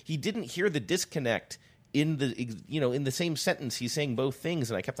he didn't hear the disconnect in the same sentence. He's saying both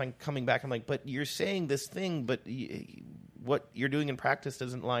things, and I kept on coming back. I'm like, but you're saying this thing, but what you're doing in practice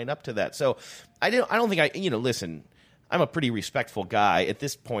doesn't line up to that. So I don't think listen, I'm a pretty respectful guy. At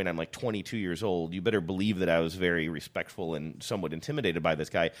this point, I'm like 22 years old. You better believe that I was very respectful and somewhat intimidated by this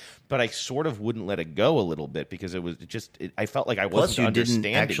guy. But I sort of wouldn't let it go a little bit because I felt like I wasn't understanding. Plus, you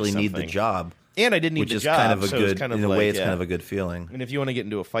didn't actually need the job. And I didn't need the job. Kind of a so good, it's kind of in a like, way, it's kind of a good feeling. And if you want to get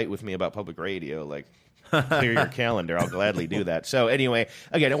into a fight with me about public radio, like, clear your calendar, I'll gladly do that. So anyway,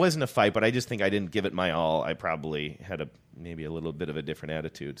 again, it wasn't a fight, but I just think I didn't give it my all. I probably had maybe a little bit of a different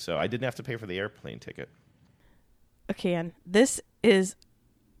attitude. So I didn't have to pay for the airplane ticket. Okay, Ann, this is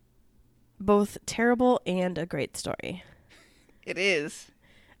both terrible and a great story. It is.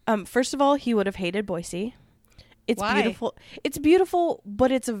 First of all, he would have hated Boise. It's Why? beautiful. It's beautiful,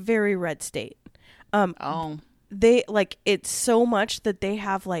 but it's a very red state. They like it's so much that they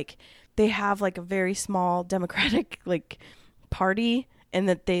have like a very small Democratic like party, and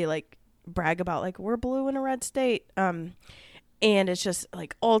that they like brag about like we're blue in a red state. And it's just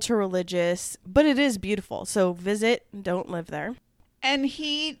like ultra religious, but it is beautiful. So visit, don't live there. And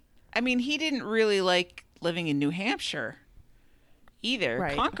he didn't really like living in New Hampshire either.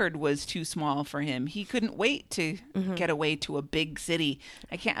 Right. Concord was too small for him. He couldn't wait to get away to a big city.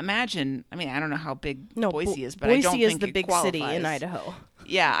 I can't imagine. I mean, I don't know how big Boise is, but Boise I don't is think the it big qualifies. city in Idaho.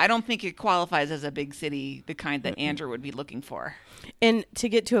 Yeah, I don't think it qualifies as a big city, the kind that Andrew would be looking for. And to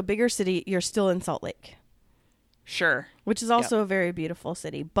get to a bigger city, you're still in Salt Lake, Sure. which is also a very beautiful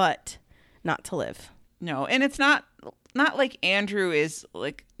city, but not to live. No, and it's not like Andrew is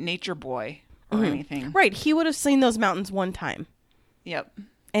like nature boy or anything. Right. He would have seen those mountains one time, Yep.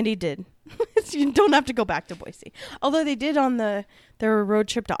 and he did. So you don't have to go back to Boise. Although they did on their road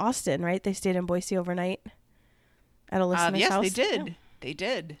trip to Austin, right? They stayed in Boise overnight at a listener's house. Yes, they did. Yeah. They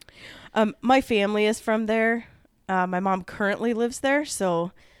did. My family is from there. My mom currently lives there,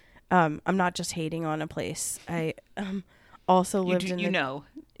 so I'm not just hating on a place. I also lived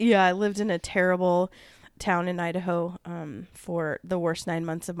I lived in a terrible town in Idaho for the worst 9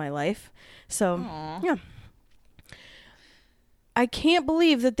 months of my life. So, yeah. I can't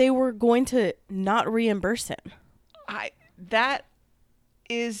believe that they were going to not reimburse him. That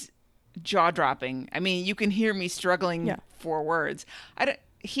is jaw-dropping. I mean, you can hear me struggling for words.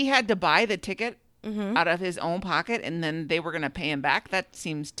 He had to buy the ticket out of his own pocket, and then they were going to pay him back. That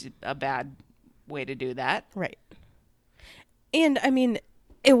seems a bad way to do that. Right. And, I mean,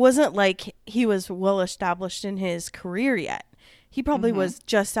 it wasn't like he was well established in his career yet. He probably was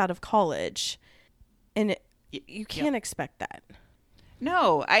just out of college. And you can't expect that.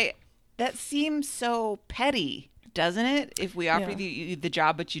 No, that seems so petty, doesn't it? If we offer you the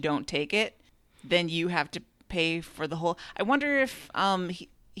job but you don't take it, then you have to pay for the whole. I wonder if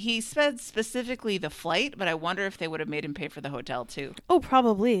he said specifically the flight, but I wonder if they would have made him pay for the hotel too. Oh,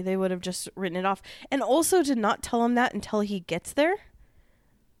 probably. They would have just written it off. And also to not tell him that until he gets there.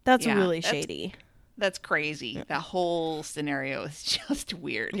 That's really shady. That's crazy. Yeah. That whole scenario is just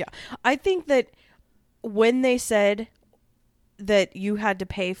weird. Yeah. I think that when they said that you had to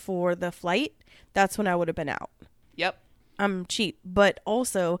pay for the flight, that's when I would have been out. Yep. I'm cheap. But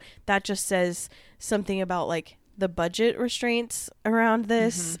also that just says something about like the budget restraints around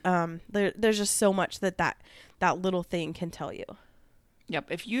this. There's just so much that little thing can tell you.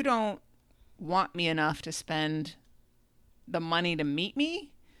 Yep. If you don't want me enough to spend the money to meet me,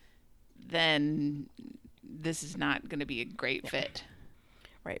 then this is not going to be a great fit.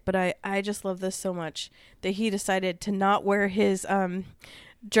 Right. But I just love this so much that he decided to not wear his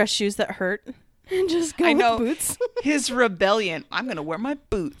dress shoes that hurt and just go with boots. His rebellion. I'm going to wear my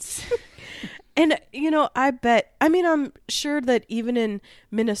boots. And, I'm sure that even in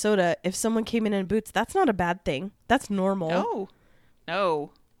Minnesota, if someone came in boots, that's not a bad thing. That's normal.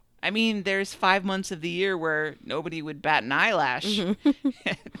 No. I mean, there's 5 months of the year where nobody would bat an eyelash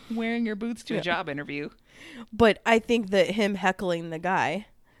wearing your boots to a job interview. But I think that him heckling the guy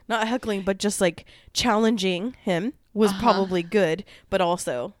not heckling, but just like challenging him was probably good, but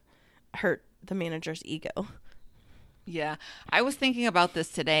also hurt the manager's ego. Yeah. I was thinking about this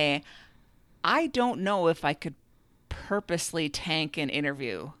today. I don't know if I could purposely tank an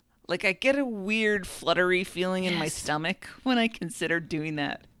interview. Like, I get a weird fluttery feeling in my stomach when I consider doing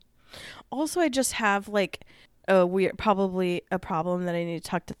that. Also, I just have like probably a problem that I need to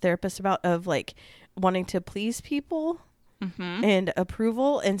talk to therapists about, of like wanting to please people and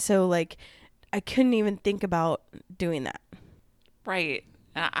approval. And so like, I couldn't even think about doing that. Right.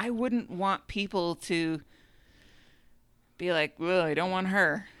 I wouldn't want people to be like, well, I don't want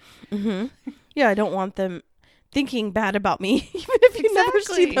her. Yeah, I don't want them thinking bad about me, even if you never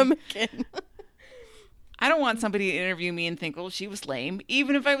see Exactly. them again. I don't want somebody to interview me and think, well, she was lame,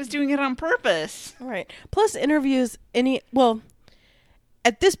 even if I was doing it on purpose. Right. Plus interviews,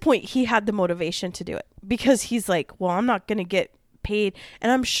 at this point he had the motivation to do it because he's like, well, I'm not going to get paid.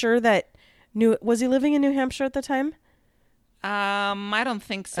 And I'm sure that was he living in New Hampshire at the time? I don't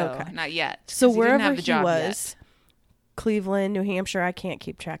think so. Okay. Not yet. So 'Cause he didn't wherever have the he job was, yet. Cleveland, New Hampshire, I can't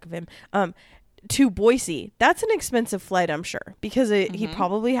keep track of him. To Boise, that's an expensive flight, I'm sure, because he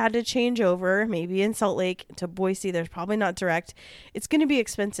probably had to change over, maybe in Salt Lake to Boise. There's probably not direct. It's going to be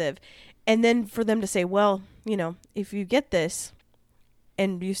expensive. And then for them to say, well, if you get this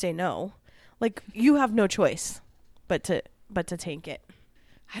and you say no, like, you have no choice but to tank it.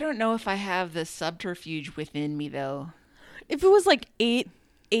 I don't know if I have the subterfuge within me, though. If it was like $800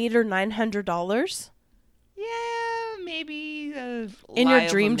 or $900, Yeah, maybe. and your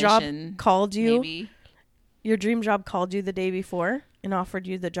dream job called you, Maybe. your dream job called you the day before and offered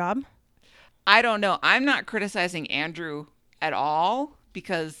you the job. I don't know. I'm not criticizing Andrew at all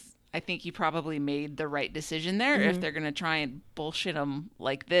because I think he probably made the right decision there. If they're going to try and bullshit him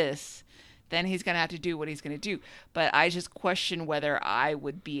like this, then he's going to have to do what he's going to do. But I just question whether I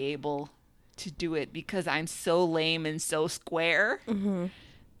would be able to do it because I'm so lame and so square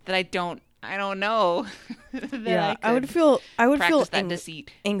that I don't know. that I would feel practice that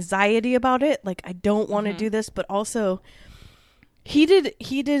deceit. anxiety about it. Like, I don't want to do this, but also he did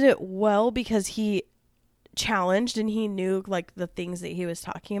it well because he challenged and he knew like the things that he was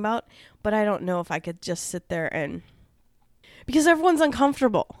talking about. But I don't know if I could just sit there because everyone's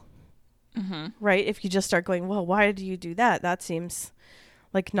uncomfortable, right? If you just start going, well, why do you do that? That seems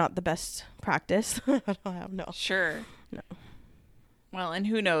like not the best practice. I don't know. Sure. No. Well, and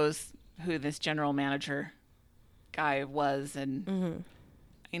who knows who this general manager guy was and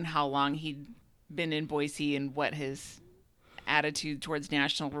how long he'd been in Boise and what his attitude towards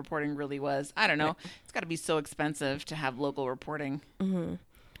national reporting really was. I don't know. It's got to be so expensive to have local reporting.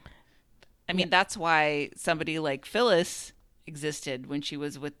 I mean, that's why somebody like Phyllis existed when she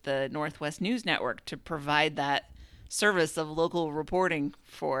was with the Northwest News Network, to provide that service of local reporting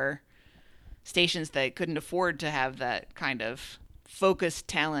for stations that couldn't afford to have that kind of focused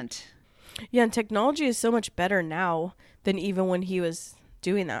talent. Yeah, and technology is so much better now than even when he was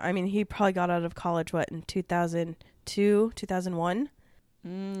doing that. I mean, he probably got out of college, in 2002, 2001?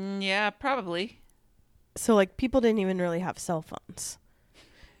 Yeah, probably. So, like, people didn't even really have cell phones.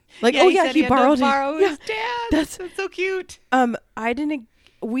 Like, Yeah, said he had to borrowed borrow it. his dad. That's- That's so cute.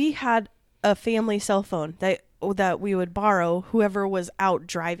 We had a family cell phone that we would borrow whoever was out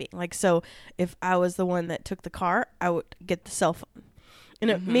driving. Like, so if I was the one that took the car, I would get the cell phone. And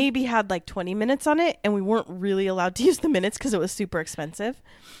it maybe had like 20 minutes on it, and we weren't really allowed to use the minutes because it was super expensive.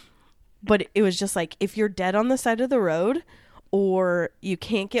 But it was just like, if you're dead on the side of the road or you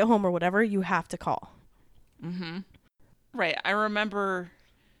can't get home or whatever, you have to call. Right. I remember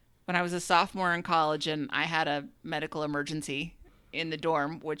when I was a sophomore in college and I had a medical emergency in the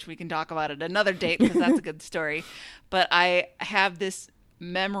dorm, which we can talk about at another date because that's a good story. But I have this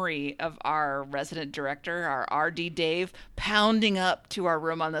memory of our resident director, our RD Dave, pounding up to our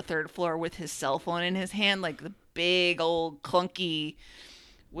room on the third floor with his cell phone in his hand, like the big old clunky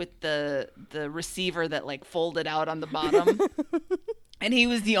with the receiver that like folded out on the bottom. And he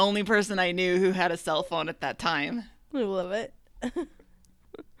was the only person I knew who had a cell phone at that time. I love it.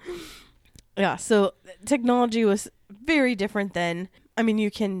 Yeah, so technology was very different then. I mean,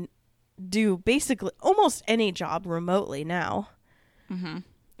 you can do basically almost any job remotely now.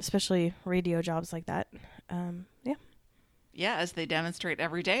 Especially radio jobs like that. Yeah. Yeah, as they demonstrate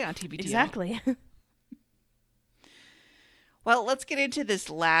every day on TBTL. Exactly. Well, let's get into this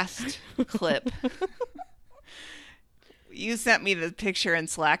last clip. You sent me the picture in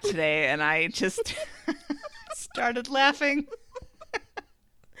Slack today, and I just started laughing.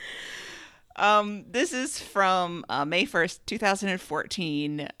 This is from May 1st,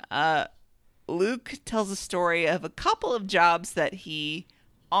 2014. Luke tells a story of a couple of jobs that he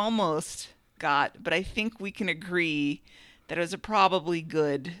almost got, but I think we can agree that it was probably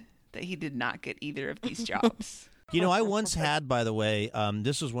good that he did not get either of these jobs. I once had, by the way,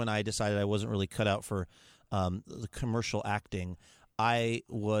 this was when I decided I wasn't really cut out for the commercial acting. I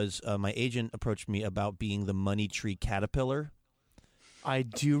was my agent approached me about being the Money Tree Caterpillar. I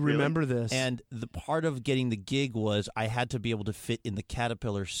do remember this. And the part of getting the gig was I had to be able to fit in the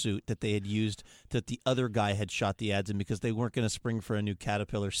Caterpillar suit that they had used, that the other guy had shot the ads in, because they weren't going to spring for a new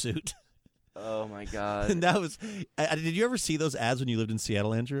Caterpillar suit. Oh my God. And that was did you ever see those ads when you lived in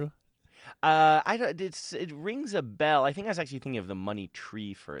Seattle, Andrew? I don't. It rings a bell. I think I was actually thinking of the Money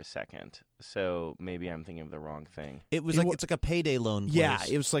Tree for a second. So maybe I'm thinking of the wrong thing. It was it's like a payday loan place. Yeah,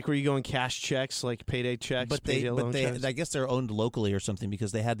 it was like where you go and cash checks, like payday checks. But checks. I guess they're owned locally or something,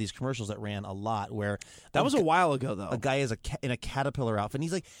 because they had these commercials that ran a lot where that was a while ago though. A guy is in a caterpillar outfit, and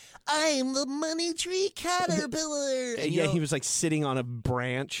he's like, "I'm the Money Tree Caterpillar." And, he was like sitting on a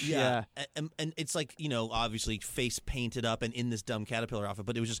branch. Yeah. And it's like, obviously face painted up and in this dumb caterpillar outfit,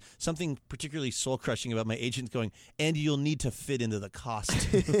 but it was just something particularly soul crushing about my agent going, "And you'll need to fit into the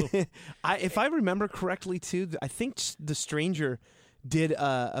costume." If I remember correctly, too, I think The Stranger did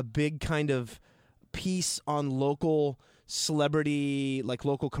a big kind of piece on local celebrity, like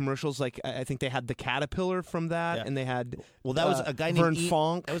local commercials. Like I think they had the Caterpillar from that, and they had that was a guy Vern named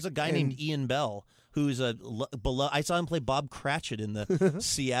Fonk. That was a guy named Ian Bell, who's I saw him play Bob Cratchit in the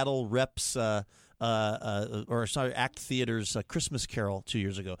Seattle Reps. Act Theater's Christmas Carol 2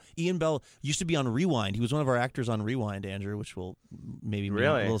 years ago. Ian Bell used to be on Rewind. He was one of our actors on Rewind, Andrew, which will maybe mean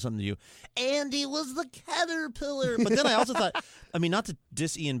a little something to you. And he was the caterpillar. But then I also thought, not to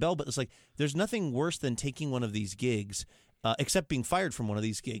diss Ian Bell, but it's like there's nothing worse than taking one of these gigs, except being fired from one of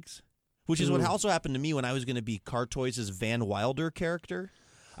these gigs, which is what also happened to me when I was going to be Car Toys' Van Wilder character.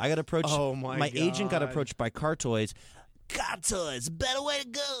 I got approached. Oh my agent got approached by Car Toys. Car Toys, better way to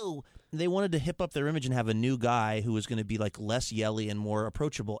go. They wanted to hip up their image and have a new guy who was going to be like less yelly and more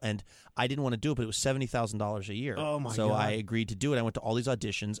approachable. And I didn't want to do it, but it was $70,000 a year. Oh my God. So I agreed to do it. I went to all these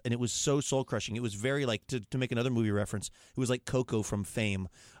auditions, and it was so soul crushing. It was very like, to make another movie reference, it was like Coco from Fame.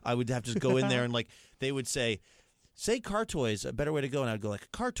 I would have to go in there and like they would say Car Toys, a better way to go. And I'd go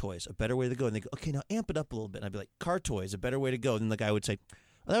like, Car Toys, a better way to go. And they go, okay, now amp it up a little bit. And I'd be like, Car Toys, a better way to go. And then the guy would say,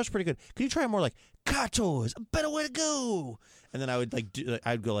 oh, that was pretty good. Could you try it more like Car Toys, a better way to go? And then I would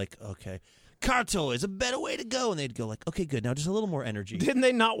I'd go like, okay, Car Toys, a better way to go. And they'd go like, okay, good. Now just a little more energy. Didn't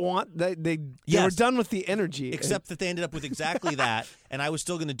they not want that? They were done with the energy. Except that they ended up with exactly that. And I was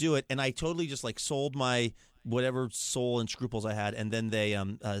still going to do it. And I totally just like sold my whatever soul and scruples I had. And then they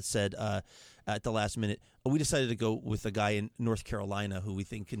said at the last minute, we decided to go with a guy in North Carolina who we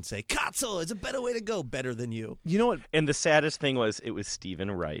think can say, Car Toys, a better way to go, better than you. You know what? And the saddest thing was it was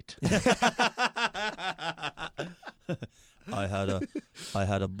Stephen Wright. I had a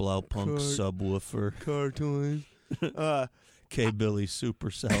Blaupunk subwoofer. Car Toys. K-Billy super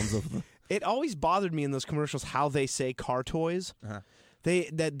sounds of the... It always bothered me in those commercials how they say Car Toys.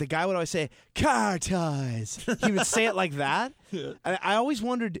 The guy would always say, Car Toys. He would say it like that. I always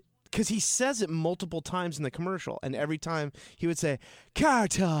wondered, because he says it multiple times in the commercial, and every time he would say, Car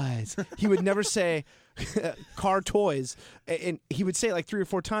Toys. He would never say Car Toys. And he would say it like 3 or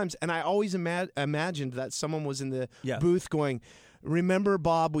 4 times, and I always imagined that someone was in the booth going, remember,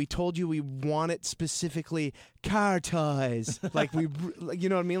 Bob, we told you we want it specifically Car Toys. Like, you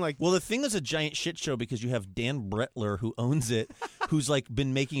know what I mean? Like, well, the thing is a giant shit show because you have Dan Bretler, who owns it, who's like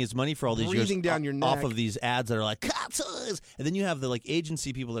been making his money for all these years down your neck. off of these ads that are like Car Toys. And then you have the like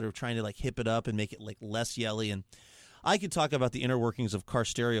agency people that are trying to like hip it up and make it like less yelly. And I could talk about the inner workings of car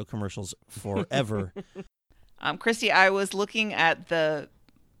stereo commercials forever. Christy, I was looking at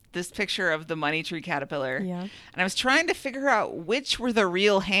this picture of the Money Tree Caterpillar. Yeah. And I was trying to figure out which were the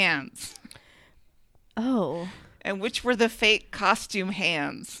real hands. Oh. And which were the fake costume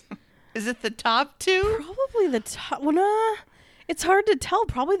hands. Is it the top two? Probably the top. Well, nah. It's hard to tell.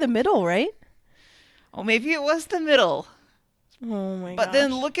 Probably the middle, right? Oh, maybe it was the middle. Oh my god. But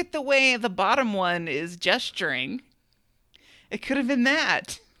then look at the way the bottom one is gesturing. It could have been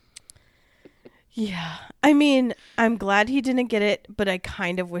that. Yeah. I mean, I'm glad he didn't get it, but I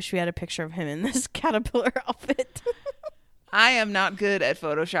kind of wish we had a picture of him in this caterpillar outfit. I am not good at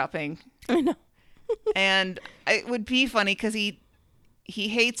photoshopping. I know. And it would be funny because he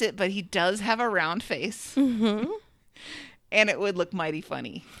hates it, but he does have a round face. Mm-hmm. And it would look mighty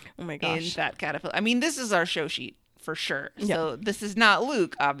funny. Oh my gosh. In that caterpillar. I mean, this is our show sheet for sure. Yeah. So this is not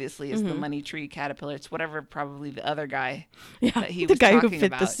Luke, obviously, is the Money Tree Caterpillar. It's whatever, probably the other guy that he was the guy who talking fit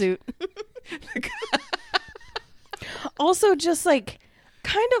about. the suit. Also, just like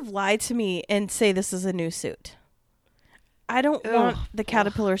kind of lie to me and say this is a new suit. I don't Ugh. want the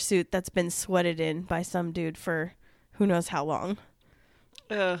caterpillar suit that's been sweated in by some dude for who knows how long.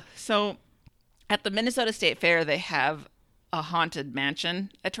 So at the Minnesota State Fair, they have a haunted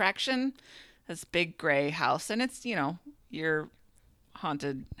mansion attraction, this big gray house. And it's, your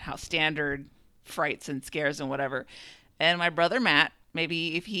haunted house, standard frights and scares and whatever. And my brother Matt,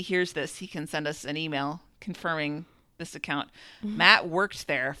 maybe if he hears this, he can send us an email confirming this account. Matt worked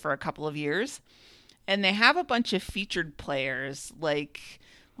there for a couple of years. And they have a bunch of featured players, they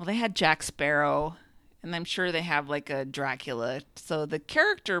had Jack Sparrow, and I'm sure they have like a Dracula. So the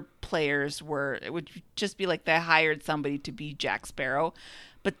character players it would just be like they hired somebody to be Jack Sparrow.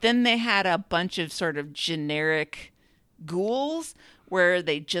 But then they had a bunch of sort of generic ghouls where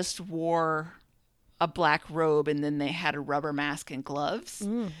they just wore a black robe and then they had a rubber mask and gloves.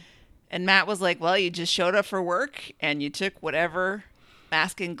 And Matt was like, well, you just showed up for work and you took whatever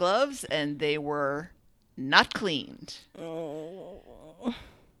mask and gloves and they were not cleaned.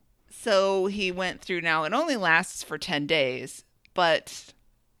 So he went through now. It only lasts for 10 days. But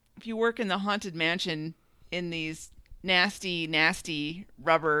if you work in the Haunted Mansion in these nasty, nasty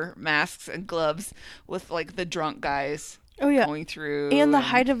rubber masks and gloves with like the drunk guys going through. And the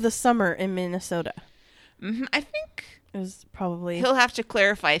height of the summer in Minnesota. I think it was probably... He'll have to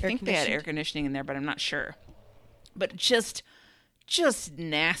clarify. I think they had air conditioning in there, but I'm not sure. But just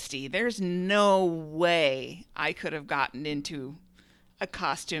nasty. There's no way I could have gotten into a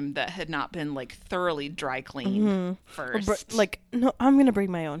costume that had not been like thoroughly dry cleaned first. No, I'm gonna bring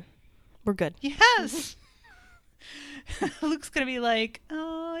my own. We're good. Yes. Luke's gonna be like,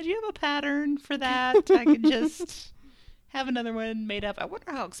 oh, do you have a pattern for that? I could just have another one made up. I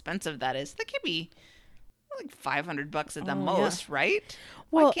wonder how expensive that is. That could be like $500 at the most, right?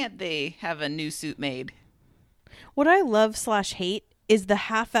 Well, why can't they have a new suit made? What I love / hate is the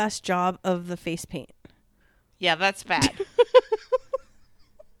half-assed job of the face paint. Yeah, that's bad.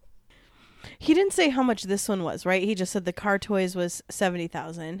 He didn't say how much this one was, right? He just said the car toys was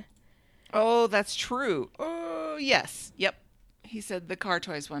 $70,000. Oh, that's true. Oh, yes. Yep. He said the car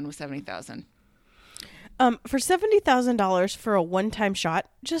toys one was $70,000. For $70,000 for a one-time shot,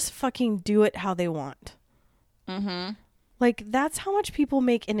 just fucking do it how they want. Like, that's how much people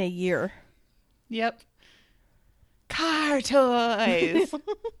make in a year. Yep. Car toys.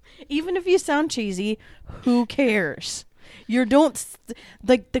 Even if you sound cheesy, who cares?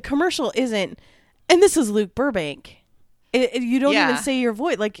 The commercial isn't, and this is Luke Burbank. You don't even say your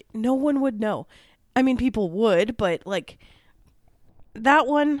voice. Like, no one would know. I mean, people would, but like, that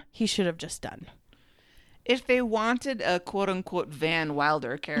one, he should have just done. If they wanted a quote-unquote Van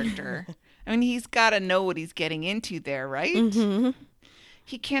Wilder character, I mean, he's got to know what he's getting into there, right?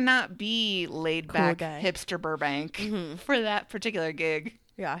 He cannot be laid-back hipster Burbank for that particular gig.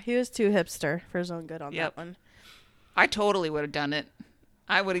 Yeah, he was too hipster for his own good on that one. I totally would have done it.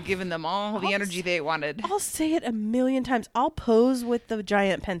 I would have given them all the energy they wanted. I'll say it a million times. I'll pose with the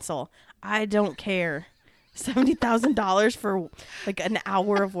giant pencil. I don't care. $70,000 for like an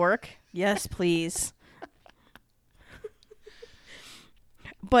hour of work? Yes, please.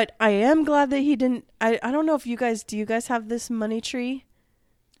 But I am glad that he didn't. I don't know if you guys, do you guys have this money tree?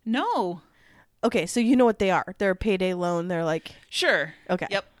 No. Okay, so you know what they are. They're a payday loan. They're like... Sure. Okay.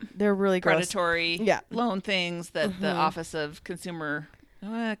 Yep. They're really gross. Predatory loan things that the Office of Consumer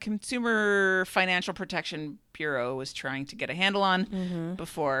Financial Protection Bureau was trying to get a handle on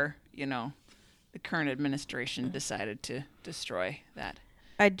before, the current administration decided to destroy that.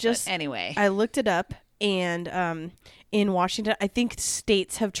 Anyway. I looked it up, and in Washington, I think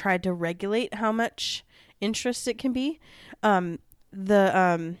states have tried to regulate how much interest it can be.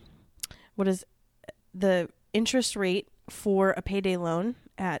 The interest rate for a payday loan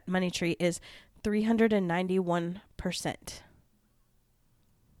at Money Tree is 391%.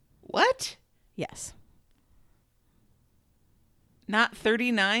 What? Yes. Not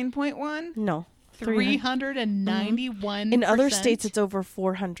 39.1? No. 391%. In other states, it's over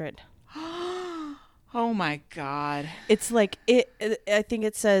 400. Oh my God. It's like I think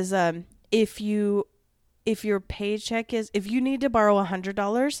it says if your paycheck is, if you need to borrow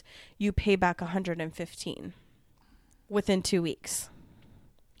 $100, you pay back $115 within 2 weeks.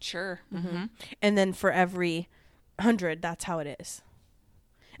 Sure. And then for every 100, that's how it is.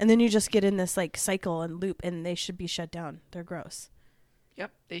 And then you just get in this like cycle and loop, and they should be shut down. They're gross.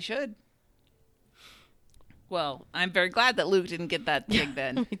 Yep, they should. Well, I'm very glad that Luke didn't get that gig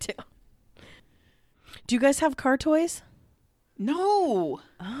then. Me too. Do you guys have car toys? No.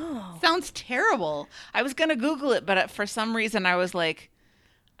 Oh. Sounds terrible. I was going to Google it, but for some reason I was like,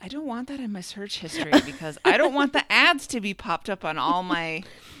 I don't want that in my search history because I don't want the ads to be popped up on all my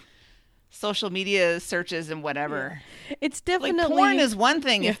social media searches and whatever. It's Like definitely porn is one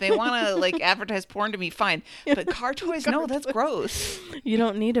thing. If they want to like advertise porn to me, fine. But car toys, no, that's gross. You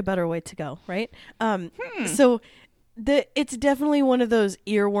don't need a better way to go, right? So it's definitely one of those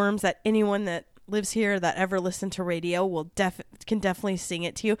earworms that anyone that lives here that ever listened to radio will can definitely sing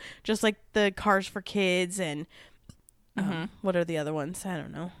it to you. Just like the Cars for Kids and what are the other ones? I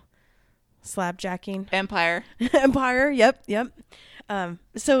don't know. Slapjacking. Empire. Empire. Yep.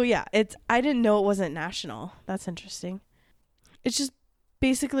 So yeah, I didn't know it wasn't national. That's interesting. It's just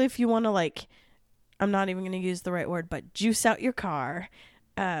basically if you want to like, I'm not even going to use the right word, but juice out your car.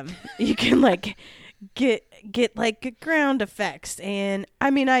 You can like get like ground effects. And I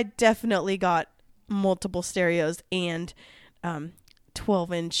mean, I definitely got multiple stereos and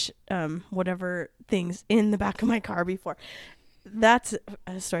 12-inch whatever things in the back of my car before. That's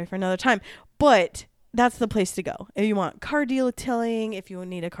a story for another time. But that's the place to go. If you want car detailing, if you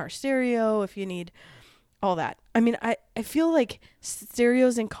need a car stereo, if you need all that. I mean, I feel like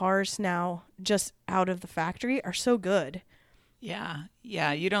stereos in cars now, just out of the factory, are so good. Yeah.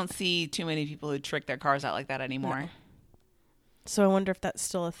 You don't see too many people who trick their cars out like that anymore. No. So I wonder if that's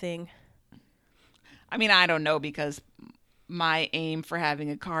still a thing. I mean, I don't know because my aim for having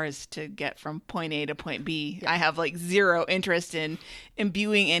a car is to get from point A to point B. Yeah. I have like zero interest in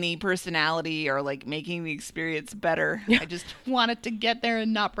imbuing any personality or like making the experience better. Yeah. I just want it to get there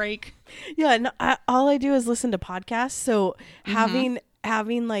and not break. Yeah, no, all I do is listen to podcasts. So having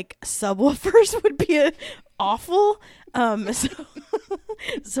like subwoofers would be awful.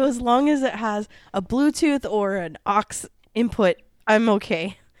 So as long as it has a Bluetooth or an aux input, I'm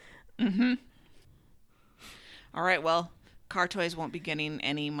okay. All right, well, car toys won't be getting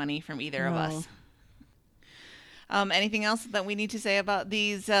any money from either of us. Anything else that we need to say about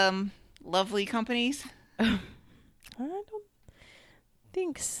these lovely companies? I don't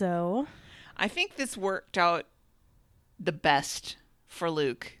think so. I think this worked out the best for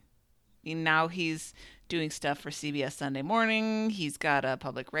Luke. I mean, now he's doing stuff for CBS Sunday Morning. He's got a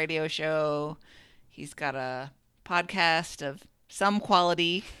public radio show. He's got a podcast of some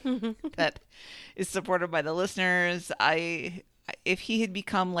quality that is supported by the listeners. If he had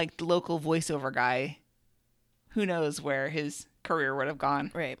become like the local voiceover guy, who knows where his career would have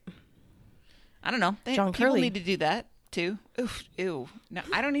gone. Right. I don't know. John people Curley need to do that too. Oof, ew. No,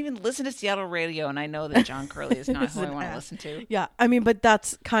 I don't even listen to Seattle radio, and I know that John Curley is not who I want to listen to. Yeah, I mean, but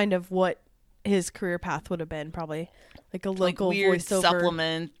that's kind of what his career path would have been, probably like a local like weird voiceover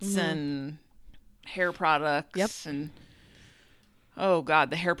supplements and hair products and. Oh, God,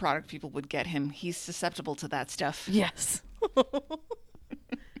 the hair product people would get him. He's susceptible to that stuff. Yes.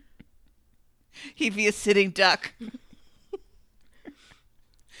 He'd be a sitting duck.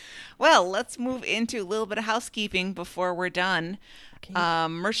 Well, let's move into a little bit of housekeeping before we're done. Okay.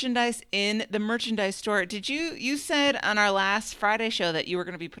 Merchandise in the merchandise store. You said on our last Friday show that you were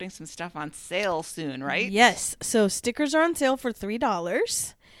going to be putting some stuff on sale soon, right? Yes. So stickers are on sale for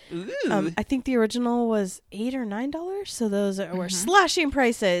 $3. Ooh. I think the original was $8 or $9, so those were slashing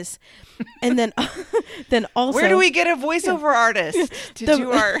prices. And then, also, where do we get a voiceover artist to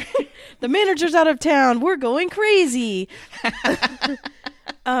do our? The manager's out of town. We're going crazy.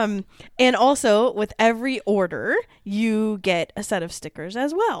 And also, with every order, you get a set of stickers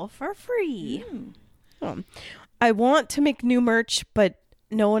as well for free. I want to make new merch, but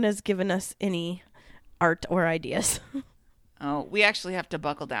no one has given us any art or ideas. Oh, we actually have to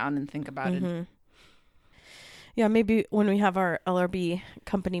buckle down and think about it. Yeah, maybe when we have our LRB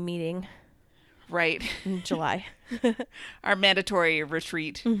company meeting. Right. In July. Our mandatory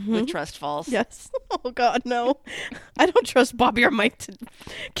retreat with Trust Falls. Yes. Oh, God, no. I don't trust Bobby or Mike to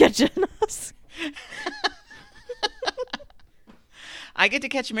catch us. I get to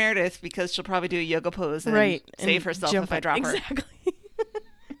catch Meredith because she'll probably do a yoga pose and save herself if I drop her. Exactly.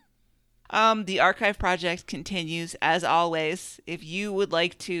 The archive project continues as always. If you would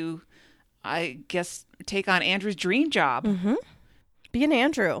like to, I guess, take on Andrew's dream job. Be an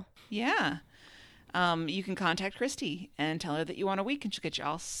Andrew. Yeah. You can contact Christy and tell her that you want a week and she'll get you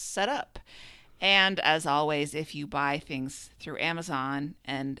all set up. And as always, if you buy things through Amazon,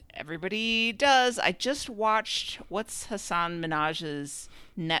 and everybody does, I just watched what's Hassan Minaj's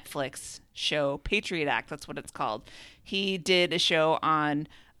Netflix show, Patriot Act, that's what it's called. He did a show on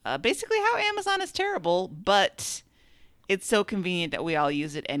basically how Amazon is terrible, but it's so convenient that we all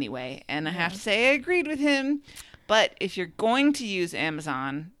use it anyway. And I have to say, I agreed with him. But if you're going to use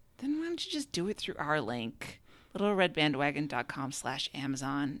Amazon, then why don't you just do it through our link,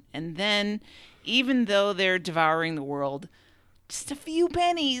 littleredbandwagon.com/Amazon. And then, even though they're devouring the world, just a few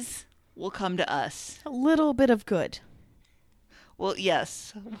pennies will come to us. A little bit of good. Well,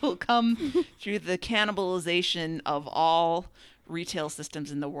 yes, we'll come through the cannibalization of all retail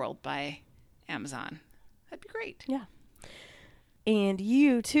systems in the world by Amazon. That'd be great. Yeah. And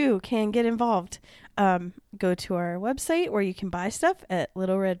you, too, can get involved. Go to our website where you can buy stuff at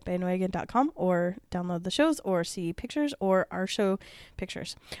littleredbandwagon.com or download the shows or see pictures or our show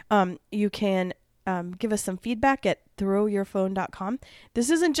pictures. You can give us some feedback at throwyourphone.com. This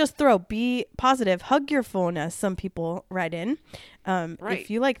isn't just throw. Be positive. Hug your phone, as some people write in, if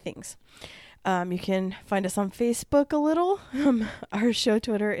you like things. You can find us on Facebook a little. Our show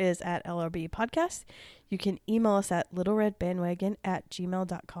Twitter is at LRB Podcast. You can email us at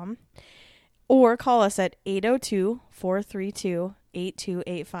littleredbandwagon@gmail.com or call us at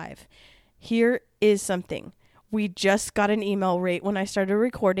 802-432-8285. Here is something. We just got an email right when I started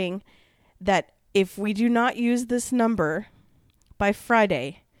recording that if we do not use this number by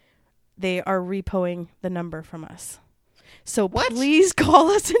Friday, they are repoing the number from us. So please call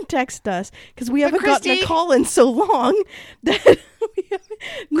us and text us because we haven't gotten a call in so long that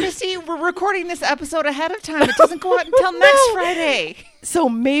Christy, we're recording this episode ahead of time. It doesn't go out until next Friday. So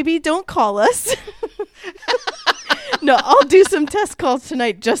maybe don't call us. No, I'll do some test calls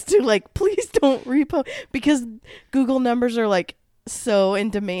tonight just to please don't repo because Google numbers are so in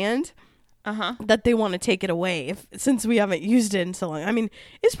demand that they want to take it away since we haven't used it in so long. I mean,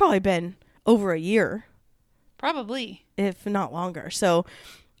 it's probably been over a year. Probably. If not longer. So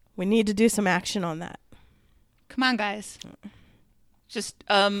we need to do some action on that. Come on, guys. Just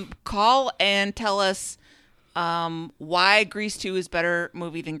call and tell us why Grease 2 is better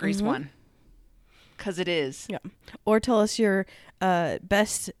movie than Grease 1. Because it is. Yeah. Or tell us your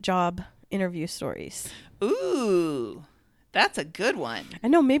best job interview stories. Ooh, that's a good one. I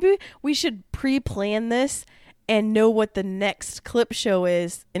know. Maybe we should pre-plan this and know what the next clip show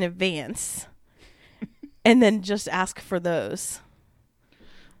is in advance. And then just ask for those.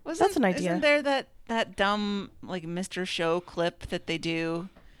 That's an idea. Isn't there that dumb Mr. Show clip that they do?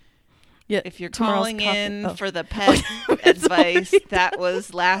 Yeah. If you're calling in for the pet advice, that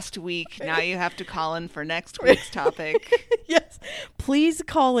was last week. Now you have to call in for next week's topic. Yes. Please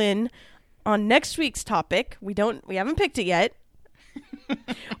call in on next week's topic. We haven't picked it yet.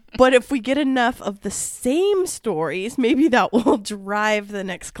 But if we get enough of the same stories, maybe that will drive the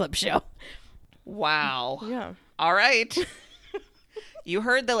next clip show. Wow. Yeah. All right. You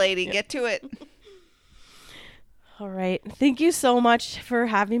heard the lady. Get to it. All right. Thank you so much for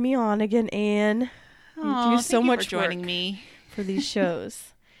having me on again, Anne. You do so much for joining me for these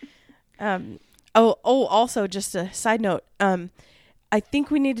shows. Also, just a side note. I think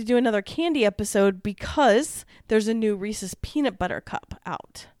we need to do another candy episode because there's a new Reese's Peanut Butter Cup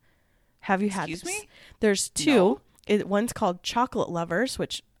out. Have you had this? Excuse me? There's two. No. One's called Chocolate Lovers,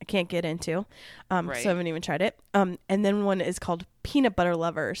 which I can't get into, so I haven't even tried it. And then one is called Peanut Butter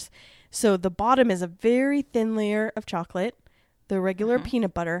Lovers. So the bottom is a very thin layer of chocolate, the regular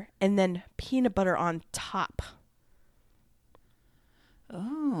peanut butter, and then peanut butter on top.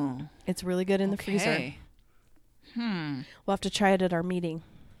 Oh. It's really good in the freezer. We'll have to try it at our meeting.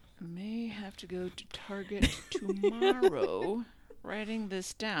 May have to go to Target tomorrow. Writing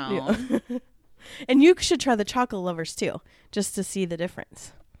this down. Yeah. And you should try the Chocolate Lovers too, just to see the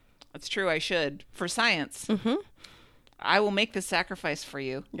difference. That's true. I should. For science. Mm-hmm. I will make the sacrifice for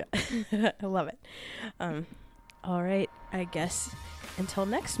you. Yeah. I love it. All right. I guess until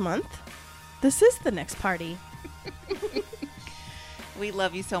next month, this is the next party. We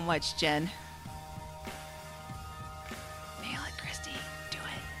love you so much, Jen. Nail it, Christy. Do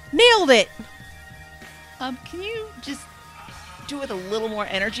it. Nailed it. Can you just do it with a little more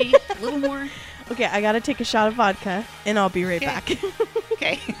energy? A little more? Okay, I gotta take a shot of vodka, and I'll be right back.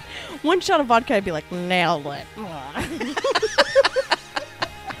 Okay. One shot of vodka, I'd be like, nailed it.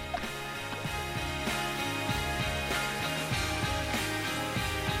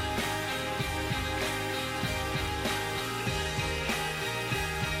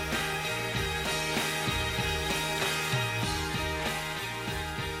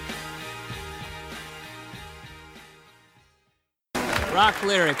 Rock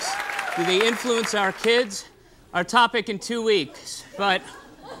lyrics. Do they influence our kids? Our topic in 2 weeks. But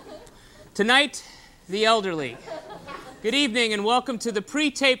tonight, the elderly. Good evening and welcome to the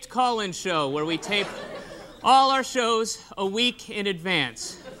pre-taped call-in show where we tape all our shows a week in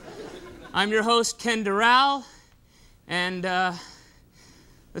advance. I'm your host, Ken Doral, and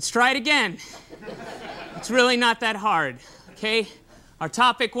let's try it again. It's really not that hard, okay? Our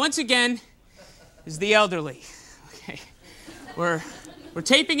topic, once again, is the elderly. Okay. We're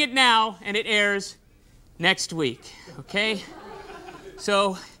taping it now, and it airs next week, okay?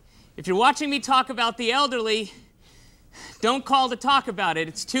 So if you're watching me talk about the elderly, don't call to talk about it.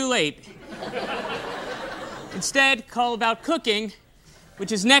 It's too late. Instead, call about cooking,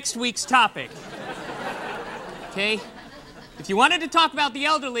 which is next week's topic. Okay? If you wanted to talk about the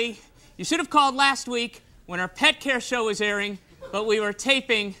elderly, you should have called last week when our pet care show was airing, but we were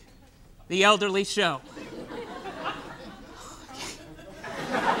taping the elderly show.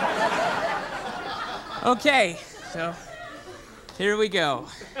 Okay, so here we go.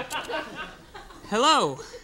 Hello,